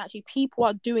natural, and actually, people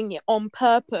are doing it on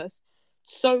purpose,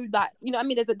 so that, you know, I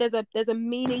mean, there's a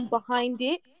meaning behind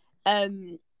it,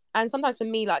 and sometimes for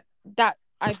me, like that,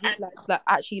 I've realized that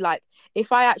actually, like,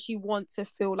 if I actually want to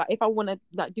feel like, if I want to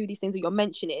like do these things that you're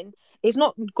mentioning, it's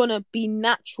not gonna be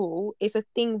natural. It's a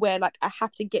thing where like I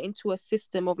have to get into a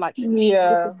system of like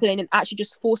discipline and actually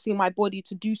just forcing my body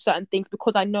to do certain things,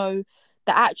 because I know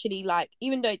that actually, like,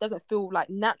 even though it doesn't feel like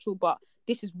natural, but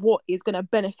this is what is going to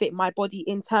benefit my body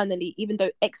internally, even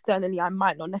though externally I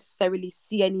might not necessarily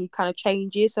see any kind of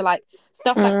changes. So like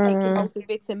stuff like taking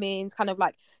multivitamins, kind of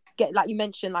like get, like you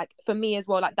mentioned, like for me as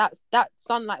well, like that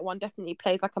sunlight one definitely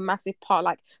plays like a massive part.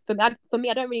 Like for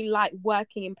me, I don't really like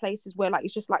working in places where like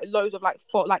it's just like loads of like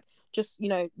like just, you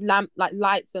know, lamp like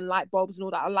lights and light bulbs and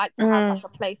all that. I like to have like a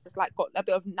place that's like got a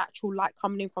bit of natural light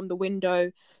coming in from the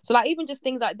window. So like even just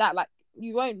things like that, like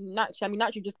you won't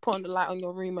naturally just put on the light on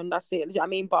your room and that's it. You know what I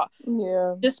mean? But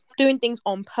just doing things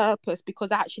on purpose,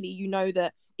 because actually, you know,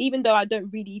 that even though I don't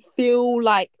really feel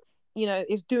like, you know,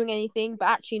 it's doing anything, but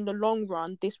actually in the long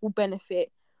run, this will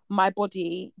benefit my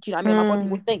body. Do you know what I mean? My body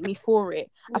will thank me for it.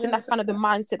 I think that's kind of the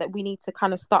mindset that we need to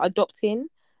kind of start adopting.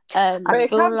 But it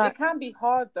can be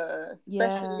hard though,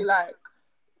 especially like,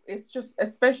 it's just,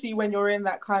 especially when you're in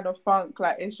that kind of funk,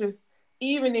 like it's just,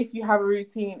 even if you have a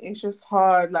routine, it's just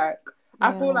hard. Like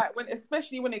I feel like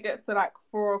especially when it gets to like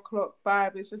 4 o'clock,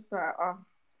 5, it's just like,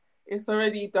 it's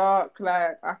already dark.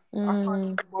 Like I can't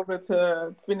even bother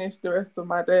to finish the rest of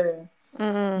my day.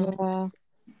 Yeah,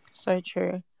 so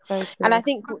true. And I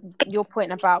think your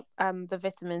point about the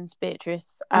vitamins,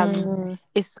 Beatrice,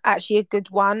 is actually a good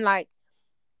one. Like,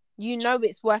 you know,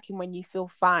 it's working when you feel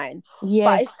fine.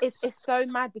 But it's so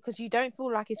mad because you don't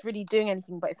feel like it's really doing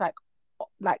anything, but it's like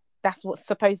that's what's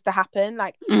supposed to happen.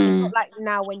 Like it's not like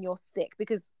now when you're sick,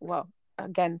 because, well,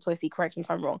 again, Toysi, correct me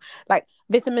if I'm wrong, like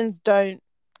vitamins don't,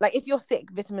 like if you're sick,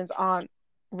 vitamins aren't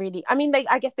really, I mean,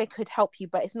 I guess they could help you,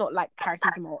 but it's not like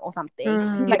paracetamol or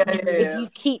something. Like if you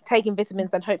keep taking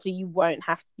vitamins, then hopefully you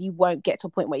won't get to a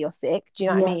point where you're sick. Do you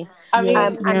know what I mean? I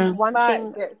mean, and one might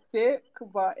thing get sick,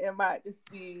 but it might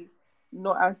just be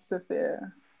not as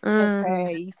severe.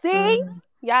 Okay, see,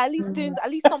 at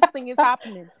least something is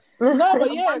happening. No,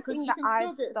 but yeah, one because thing you that can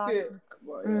I've still get started, sick.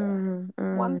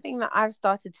 But, one thing that I've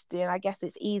started to do, and I guess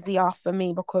it's easier for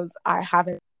me because I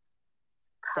haven't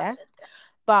desk,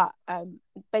 but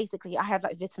basically I have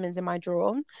like vitamins in my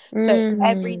drawer, so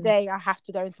every day I have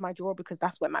to go into my drawer because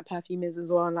that's where my perfume is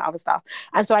as well and that other stuff,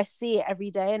 and so I see it every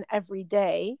day, and every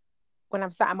day when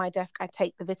I'm sat at my desk I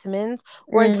take the vitamins,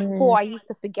 whereas before I used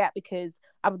to forget because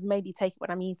I would maybe take it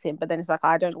when I'm eating, but then it's like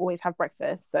I don't always have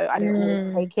breakfast, so I don't always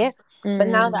take it. But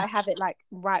now that I have it like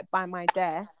right by my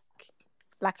desk,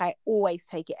 like I always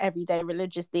take it every day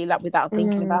religiously, like without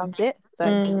thinking about it.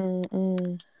 So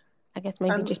I guess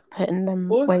maybe just putting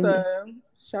them also,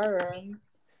 Sharon,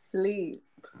 sleep.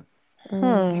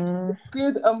 A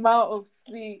good amount of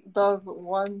sleep does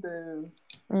wonders.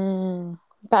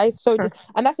 That is so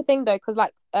and that's the thing though, because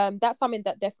like that's something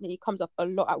that definitely comes up a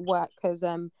lot at work, because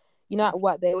you know, at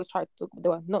work they always try to,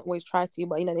 well, not always try to,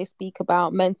 but you know, they speak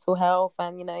about mental health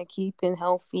and, you know, keeping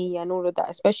healthy and all of that,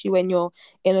 especially when you're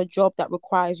in a job that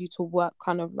requires you to work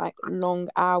kind of like long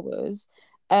hours,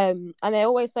 and they're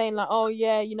always saying like, oh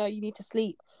yeah, you know, you need to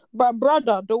sleep. But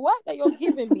brother, the work that you're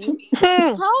giving me,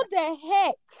 how the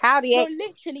heck? No,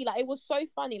 literally, like it was so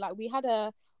funny. Like we had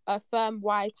a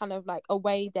firm-wide kind of like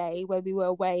away day where we were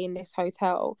away in this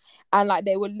hotel, and like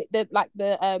they were like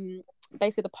the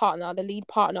basically the lead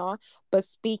partner, but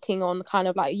speaking on kind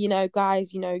of like, you know,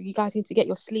 guys, you know, you guys need to get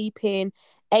your sleep in,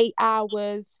 8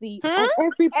 hours sleep. And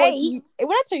everybody,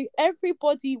 when I tell you,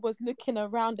 everybody was looking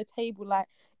around the table like,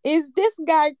 is this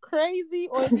guy crazy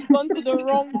or has he gone to the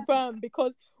wrong firm?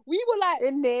 Because we were like,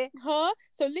 in there,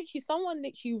 so literally someone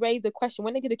raised a question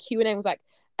when they did a Q&A, was like,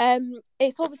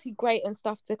 it's obviously great and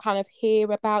stuff to kind of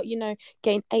hear about, you know,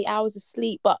 getting 8 hours of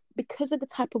sleep, but because of the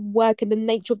type of work and the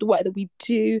nature of the work that we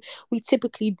do, we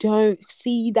typically don't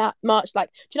see that much.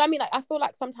 Like, do you know what I mean? Like, I feel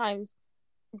like sometimes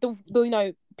the you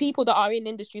know, people that are in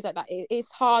industries like that,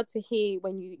 it's hard to hear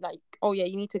when you like, oh yeah,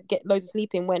 you need to get loads of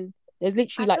sleep in, when there's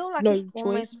literally like no it's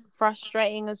choice.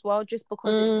 Frustrating as well, just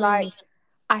because it's like,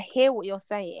 I hear what you're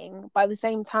saying, but at the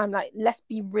same time, like, let's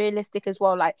be realistic as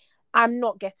well. Like, I'm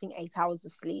not getting 8 hours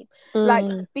of sleep,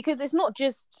 like, because it's not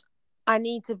just I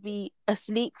need to be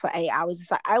asleep for 8 hours.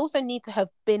 It's like I also need to have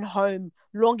been home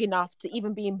long enough to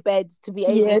even be in bed to be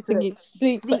able to get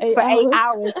sleep sleep for 8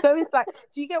 hours. So it's like,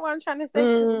 do you get what I'm trying to say?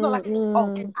 Because it's not like,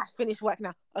 oh, I finished work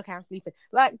now. Okay, I'm sleeping.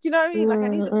 Like, do you know what I mean? Like, I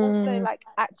need to also like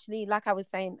actually, like I was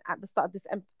saying at the start of this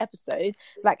episode,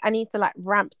 like I need to like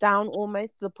ramp down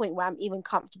almost to the point where I'm even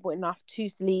comfortable enough to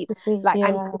sleep. Like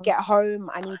I need to get home.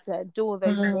 I need to do all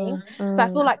those things. So I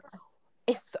feel like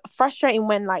it's frustrating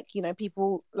when like, you know,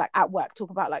 people like at work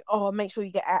talk about like, oh, make sure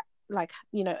you get like,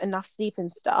 you know, enough sleep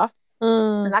and stuff.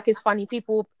 And like, it's funny,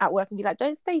 people at work can be like,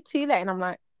 don't stay too late, and I'm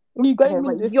like, you okay,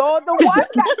 but you're the one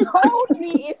that told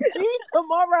me it's due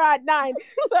tomorrow at 9.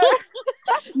 So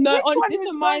no, honestly, this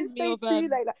reminds me of too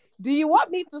late. Like, do you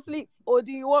want me to sleep or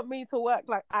do you want me to work?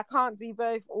 Like, I can't do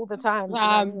both all the time.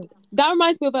 That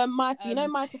reminds me of Michael. You know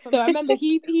Michael. So I remember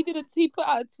he put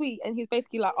out a tweet and he's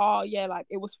basically like, oh yeah, like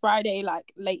it was Friday,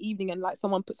 like late evening, and like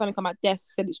someone put something on my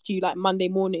desk, said it's due like Monday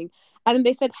morning, and then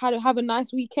they said have a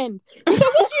nice weekend.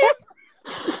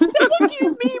 So what do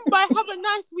you mean by have a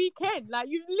nice weekend? Like,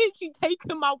 you've literally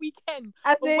taken my weekend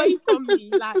away from me.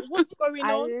 Like, what's going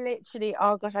on?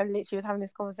 Oh gosh, I literally was having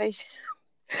this conversation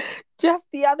just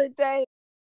the other day.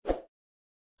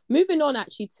 Moving on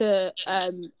actually to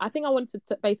I think I wanted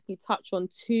to basically touch on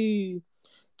two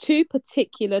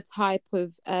particular type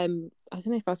of I don't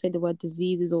know if I'll say the word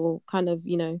diseases or kind of,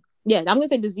 you know, yeah, I'm gonna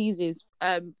say diseases.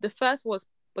 The first was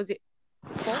it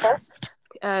POTS?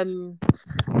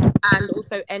 And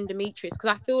also endometriosis, because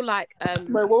I feel like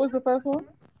wait, what was the first one?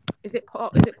 Is it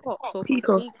POTS or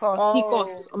PCOS?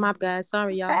 PCOS. Oh my bad,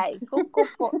 sorry y'all. Hey, go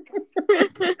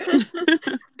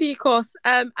PCOS,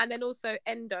 and then also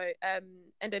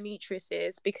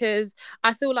endometriosis, because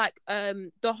I feel like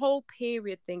the whole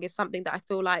period thing is something that I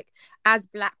feel like as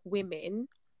Black women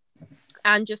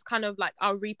and just kind of like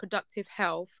our reproductive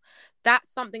health, that's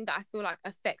something that I feel like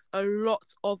affects a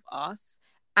lot of us.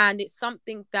 And it's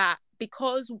something that,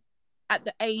 because at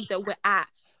the age that we're at,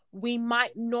 we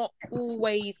might not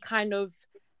always kind of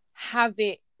have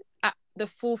it at the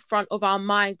forefront of our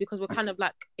minds, because we're kind of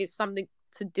like, it's something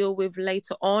to deal with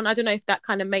later on. I don't know if that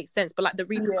kind of makes sense, but like the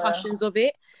repercussions of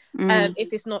it,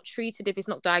 if it's not treated, if it's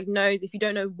not diagnosed, if you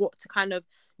don't know what to kind of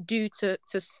do to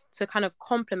kind of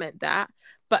complement that.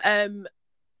 But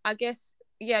I guess,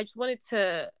 yeah, I just wanted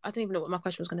to, I don't even know what my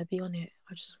question was going to be on it.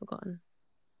 I've just forgotten.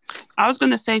 I was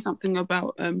going to say something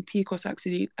about PCOS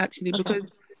actually, because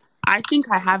I think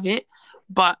I have it,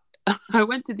 but I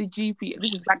went to the GP.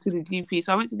 This is back to the GP.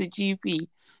 So I went to the GP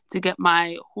to get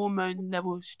my hormone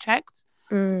levels checked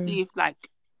to see if like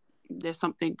there's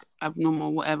something abnormal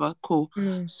or whatever. Cool.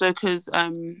 So because I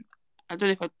don't know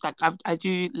if I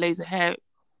do laser hair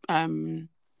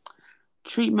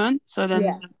treatment. So then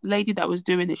the lady that was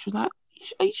doing it, she was like,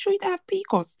 "Are you sure you don't have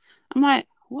PCOS?" I'm like,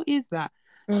 "What is that?"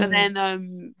 So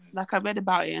then like I read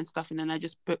about it and stuff, and then I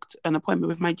just booked an appointment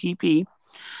with my GP.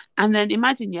 And then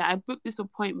imagine, I booked this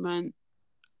appointment.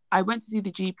 I went to see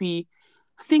the GP,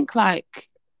 I think like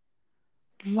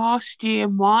last year,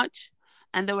 March.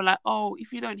 And they were like, oh,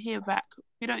 if you don't hear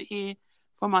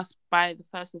from us by the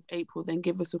 1st of April, then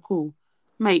give us a call.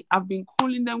 Mate, I've been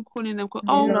calling them.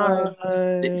 Oh, no.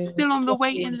 It's still on the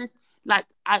waiting list.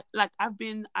 I've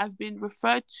been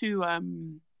referred to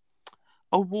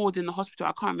a ward in the hospital.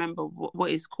 I can't remember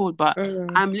what it's called, but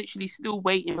I'm literally still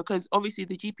waiting, because obviously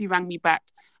the GP rang me back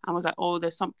and was like, oh,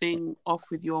 there's something off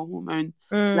with your hormone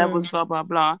levels, blah blah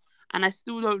blah, and I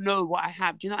still don't know what I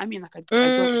have. Do you know what I mean? Like I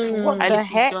don't. What I the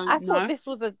heck? don't I know. thought this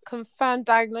was a confirmed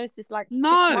diagnosis like 6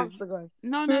 months ago.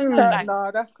 No.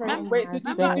 No, that's crazy. Wait,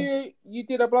 so you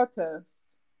did a blood test?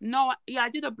 No, I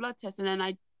did a blood test, and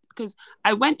then because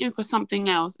I went in for something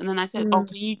else, and then I said, oh,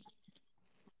 can you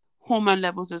hormone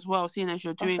levels as well, seeing as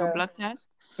you're doing a blood test.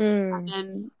 And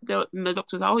then the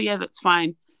doctor was like, oh yeah, that's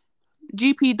fine.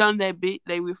 GP done their bit.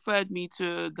 They referred me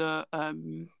to the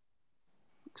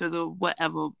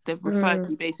whatever they've referred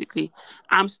me, basically.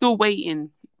 I'm still waiting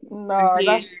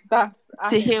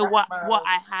to hear what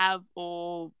I have,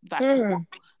 or that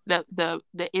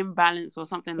the imbalance or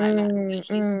something like that.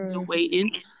 Literally still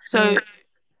waiting. So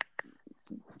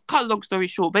cut long story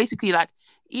short, basically, like,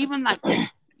 even like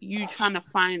you trying to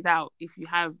find out if you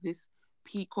have this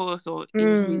PCOS or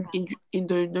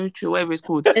endometrial, whatever it's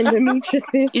called.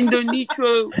 Endometriosis.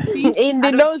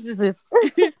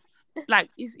 Endometriosis. Like,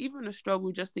 it's even a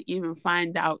struggle just to even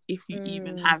find out if you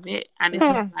even have it. And it's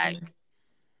just like,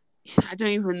 I don't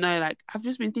even know. Like, I've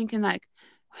just been thinking, like,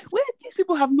 where these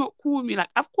people have not called me. Like,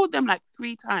 I've called them like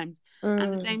 3 times. And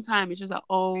at the same time, it's just like,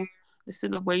 oh,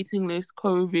 still a waiting list,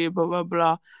 COVID, blah blah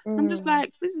blah. I'm just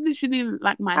like, this is literally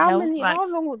like my health. Like, How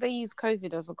long will they use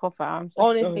COVID as a cop out? I'm so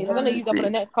Honestly, sorry. they're gonna use that for the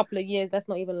next couple of years. Let's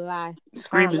not even lie. You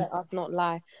can't let us not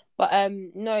lie. But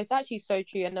no, it's actually so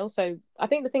true. And also, I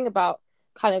think the thing about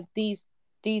kind of these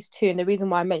two, and the reason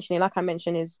why I mention it, like I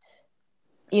mentioned, is,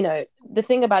 you know, the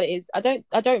thing about it is I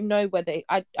don't know whether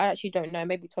I actually don't know.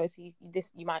 Maybe Tosi,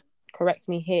 you might correct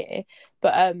me here,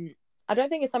 but I don't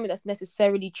think it's something that's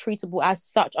necessarily treatable as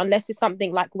such, unless it's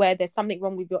something like where there's something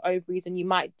wrong with your ovaries and you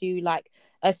might do like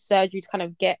a surgery to kind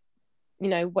of get, you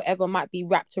know, whatever might be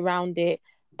wrapped around it,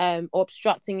 or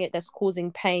obstructing it that's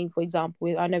causing pain. For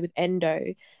example, I know with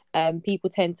endo, people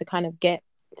tend to kind of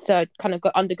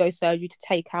undergo surgery to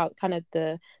take out kind of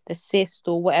the cyst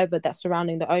or whatever that's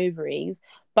surrounding the ovaries.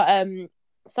 But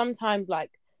sometimes,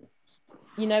 like,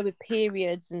 you know, with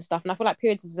periods and stuff, and I feel like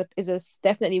periods is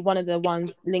definitely one of the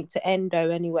ones linked to endo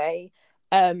anyway,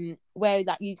 where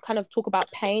like you kind of talk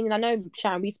about pain, and I know,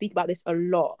 Sharon, we speak about this a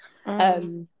lot,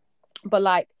 but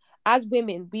like as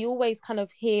women, we always kind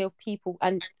of hear of people,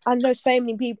 and I know so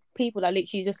many people that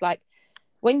literally just like,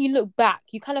 when you look back,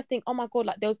 you kind of think, oh my God,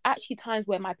 like there was actually times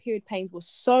where my period pains were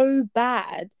so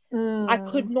bad, I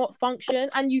could not function.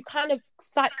 And you kind of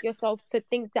psych yourself to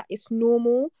think that it's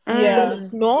normal when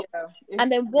it's not.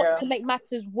 And then to make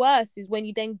matters worse is when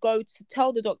you then go to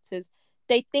tell the doctors,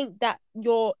 they think that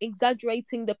you're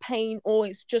exaggerating the pain, or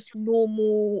it's just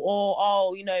normal, or,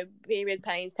 oh, you know, period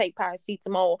pains, take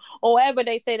paracetamol, or whatever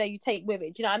they say that you take with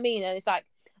it. Do you know what I mean? And it's like,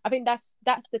 I think that's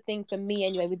the thing for me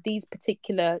anyway with these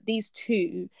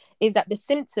two, is that the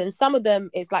symptoms, some of them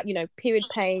is like, you know, period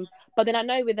pains, but then I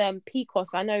know with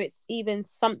PCOS, I know it's even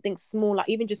something small, like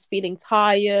even just feeling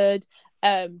tired,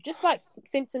 just like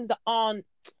symptoms that aren't,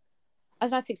 I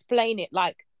don't know how to explain it,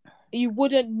 like you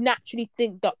wouldn't naturally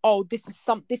think that, oh, this is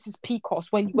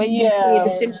PCOS when you hear the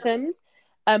symptoms,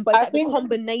 but it's like the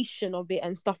combination of it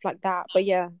and stuff like that. But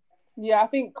yeah, I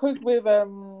think because with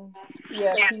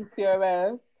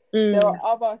PCOS, there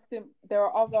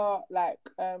are other like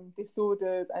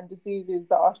disorders and diseases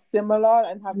that are similar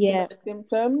and have similar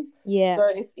symptoms. Yeah. So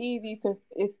it's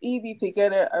easy to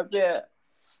get it a bit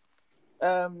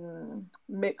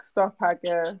mixed up, I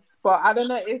guess. But I don't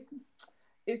know,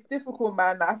 it's difficult,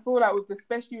 man. I feel like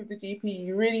especially with the GP,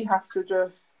 you really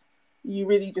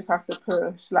just have to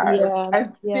push. Like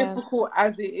as difficult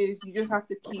as it is, you just have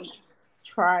to keep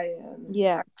trying.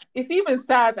 Yeah. It's even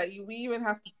sad that we even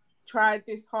have to try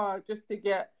this hard just to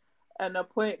get an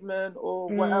appointment or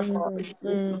whatever. It's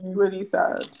really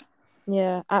sad.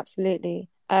 Yeah, absolutely.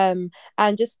 And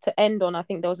just to end on, I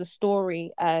think there was a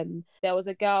story. There was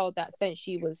a girl that said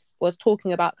she was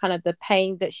talking about kind of the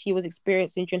pains that she was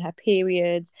experiencing during her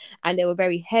periods, and they were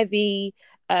very heavy.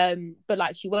 But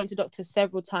like she went to doctors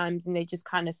several times, and they just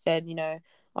kind of said, you know,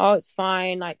 oh, it's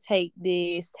fine, like take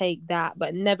this, take that,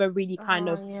 but never really kind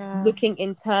of looking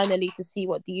internally to see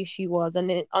what the issue was. And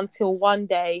then until one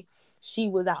day she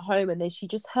was at home, and then she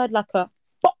just heard like a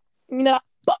pop, you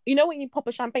know when you pop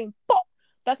a champagne, pop.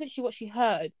 That's literally what she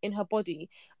heard in her body.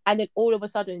 And then all of a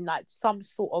sudden, like some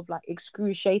sort of like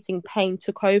excruciating pain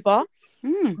took over.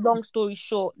 Long story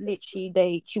short,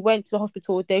 literally she went to the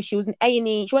hospital. She was in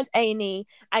A&E. She went to A&E.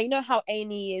 And you know how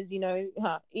A&E is, you know,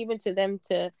 even to them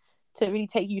to really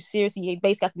take you seriously, you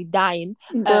basically have to be dying.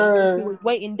 So she was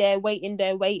waiting there,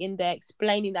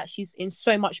 explaining that she's in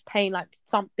so much pain, like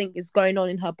something is going on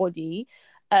in her body.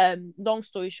 Long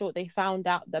story short, they found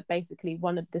out that basically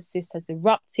one of the cysts has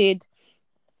erupted.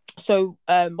 So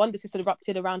one of the cysts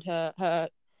erupted around her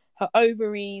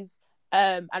ovaries,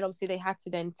 and obviously they had to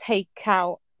then take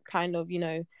out kind of, you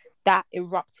know, that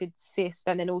erupted cyst,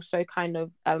 and then also kind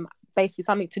of basically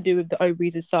something to do with the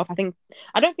ovaries itself.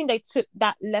 I don't think they took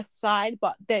that left side,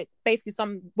 but basically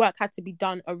some work had to be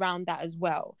done around that as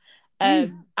well.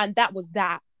 And that was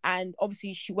that. And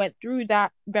obviously she went through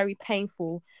that, very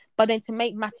painful. But then to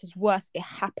make matters worse, it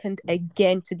happened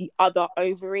again to the other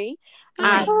ovary.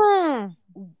 And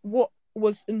what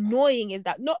was annoying is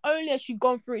that not only has she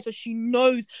gone through it, so she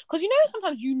knows, because you know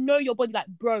sometimes you know your body, like,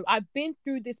 bro, I've been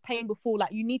through this pain before,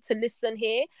 like you need to listen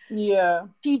here.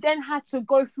 She then had to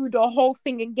go through the whole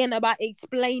thing again about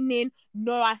explaining,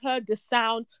 no, I heard the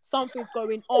sound, something's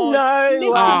going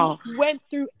on. Went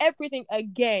through everything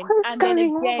again. Then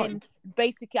again,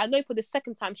 basically, I know for the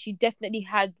second time she definitely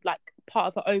had like part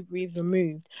of her ovaries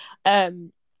removed.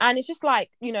 And it's just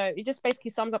like, you know, it just basically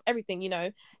sums up everything, you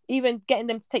know, even getting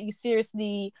them to take you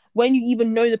seriously when you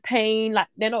even know the pain, like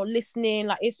they're not listening.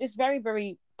 Like it's just very,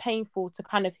 very painful to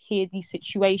kind of hear these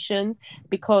situations,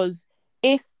 because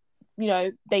if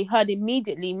they heard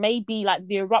immediately, maybe like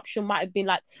the eruption might have been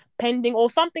like pending or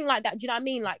something like that. Do you know what I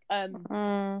mean? Like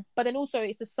but then also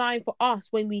it's a sign for us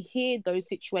when we hear those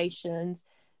situations,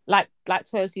 like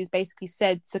Toyosi has basically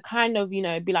said, to kind of be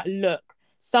like, look,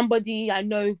 somebody I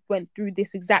know went through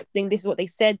this exact thing, this is what they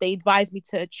said, they advised me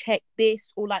to check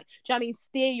this, or like, do you know what I mean,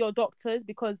 steer your doctors,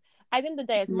 because at the end of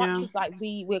the day, as much as like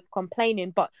we're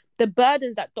complaining, but the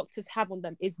burdens that doctors have on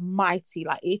them is mighty.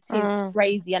 Like, it is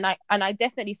crazy. And I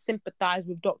definitely sympathize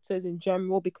with doctors in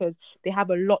general, because they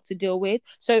have a lot to deal with.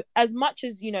 So as much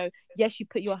as, yes, you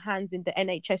put your hands in the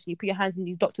NHS and you put your hands in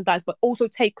these doctors' lives, but also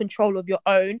take control of your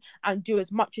own and do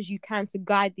as much as you can to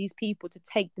guide these people to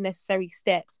take the necessary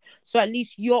steps. So at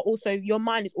least your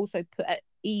mind is also put at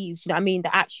ease, you know what I mean?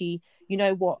 That actually, you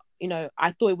know what,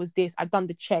 I thought it was this, I've done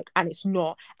the check and it's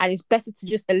not. And it's better to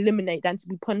just eliminate than to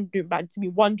be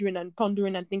wondering and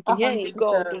pondering and thinking, 100%. hey,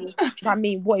 God, do you know what I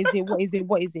mean? What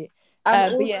is it?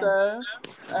 And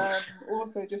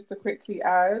also, just to quickly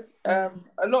add, a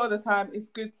lot of the time it's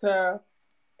good to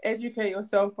educate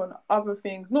yourself on other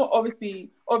things. Not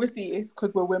obviously it's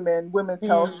because we're women's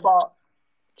health, but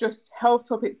just health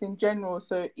topics in general.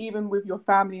 So even with your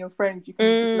family and friends, you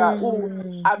can be like,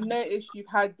 oh, I've noticed you've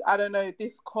had, I don't know,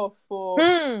 this cough for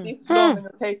this long and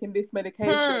you're taking this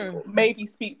medication. Or maybe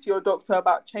speak to your doctor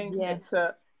about changing it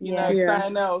to,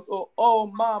 something else. Or, oh,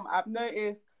 mum, I've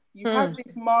noticed you have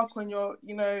this mark on your,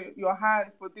 your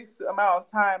hand for this amount of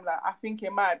time. Like, I think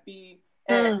it might be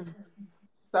X.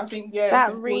 So I think,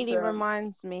 that really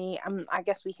reminds me, I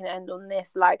guess we can end on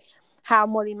this, like, how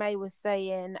Molly May was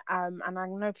saying, and I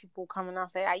know people come and I'll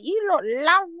say, you lot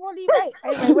love Molly May.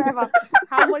 Anyway, whatever.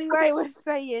 How Molly May was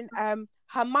saying,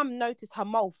 her mum noticed her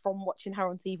mole from watching her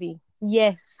on TV.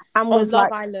 Yes. And was on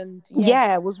Love Island. Yes.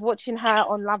 Yeah, was watching her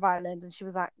on Love Island, and she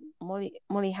was like,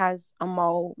 Molly has a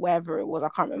mole wherever it was. I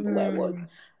can't remember where it was.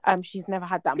 She's never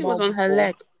had that mole. It was on before. her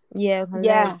leg. Yeah, it was on her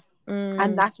leg.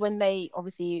 And that's when they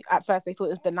obviously at first they thought it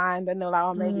was benign, then they were like,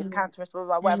 oh, maybe it's cancerous, blah,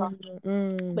 blah, blah,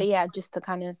 whatever. But yeah, just to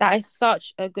kind of, that is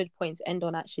such a good point to end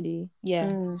on, actually.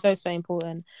 So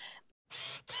important.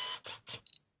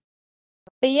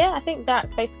 But yeah, I think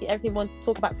that's basically everything we wanted to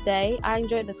talk about today. I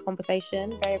enjoyed this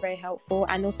conversation, very, very helpful.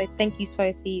 And also thank you,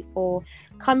 Toyosi, for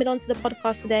coming on to the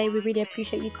podcast today. We really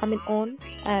appreciate you coming on.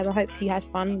 I hope you had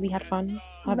fun. We had fun.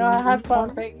 I had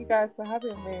fun. Thank you guys for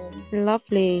having me.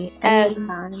 Lovely.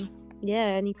 Anytime. Yeah,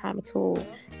 anytime at all.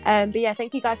 But yeah,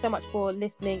 thank you guys so much for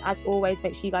listening. As always,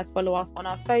 make sure you guys follow us on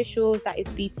our socials. That is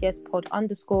BTSpod_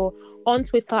 on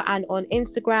Twitter and on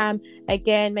Instagram.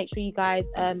 Again, make sure you guys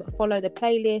follow the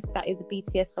playlist. That is the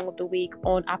BTS Song of the Week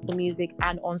on Apple Music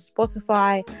and on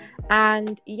Spotify.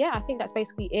 And yeah, I think that's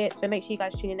basically it. So make sure you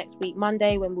guys tune in next week,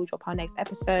 Monday, when we'll drop our next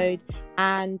episode.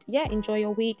 And yeah, enjoy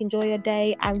your week, enjoy your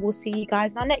day, and we'll see you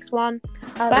guys in our next one.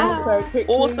 Bye.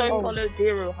 Also follow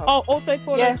Zero Hub. Oh, also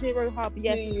follow Zero Hub.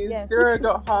 Yes.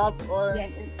 Zero.hub on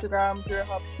Instagram, Zero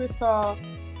Hub Twitter,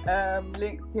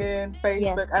 LinkedIn,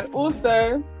 Facebook, and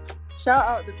also shout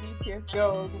out the BTS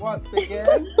girls once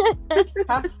again.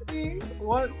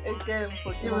 Once again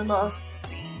for giving us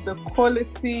the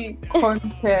quality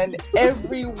content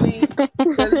every week,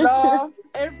 the laughs,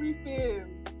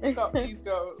 everything. Got these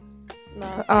girls.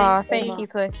 Thank you,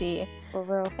 Toyosi. For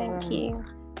real. Thank you.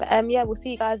 But we'll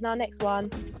see you guys in our next one.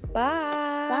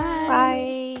 Bye.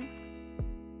 Bye.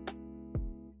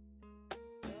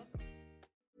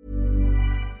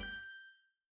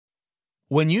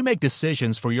 When you make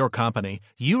decisions for your company,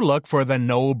 you look for the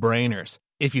no-brainers.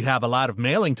 If you have a lot of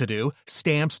mailing to do,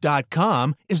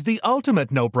 Stamps.com is the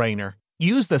ultimate no-brainer.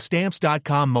 Use the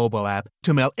Stamps.com mobile app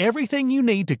to mail everything you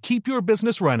need to keep your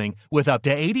business running with up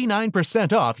to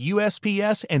 89% off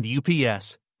USPS and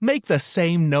UPS. Make the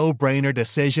same no-brainer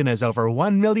decision as over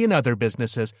 1 million other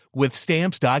businesses with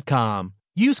Stamps.com.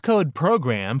 Use code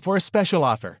PROGRAM for a special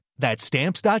offer. That's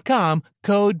Stamps.com,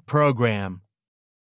 code PROGRAM.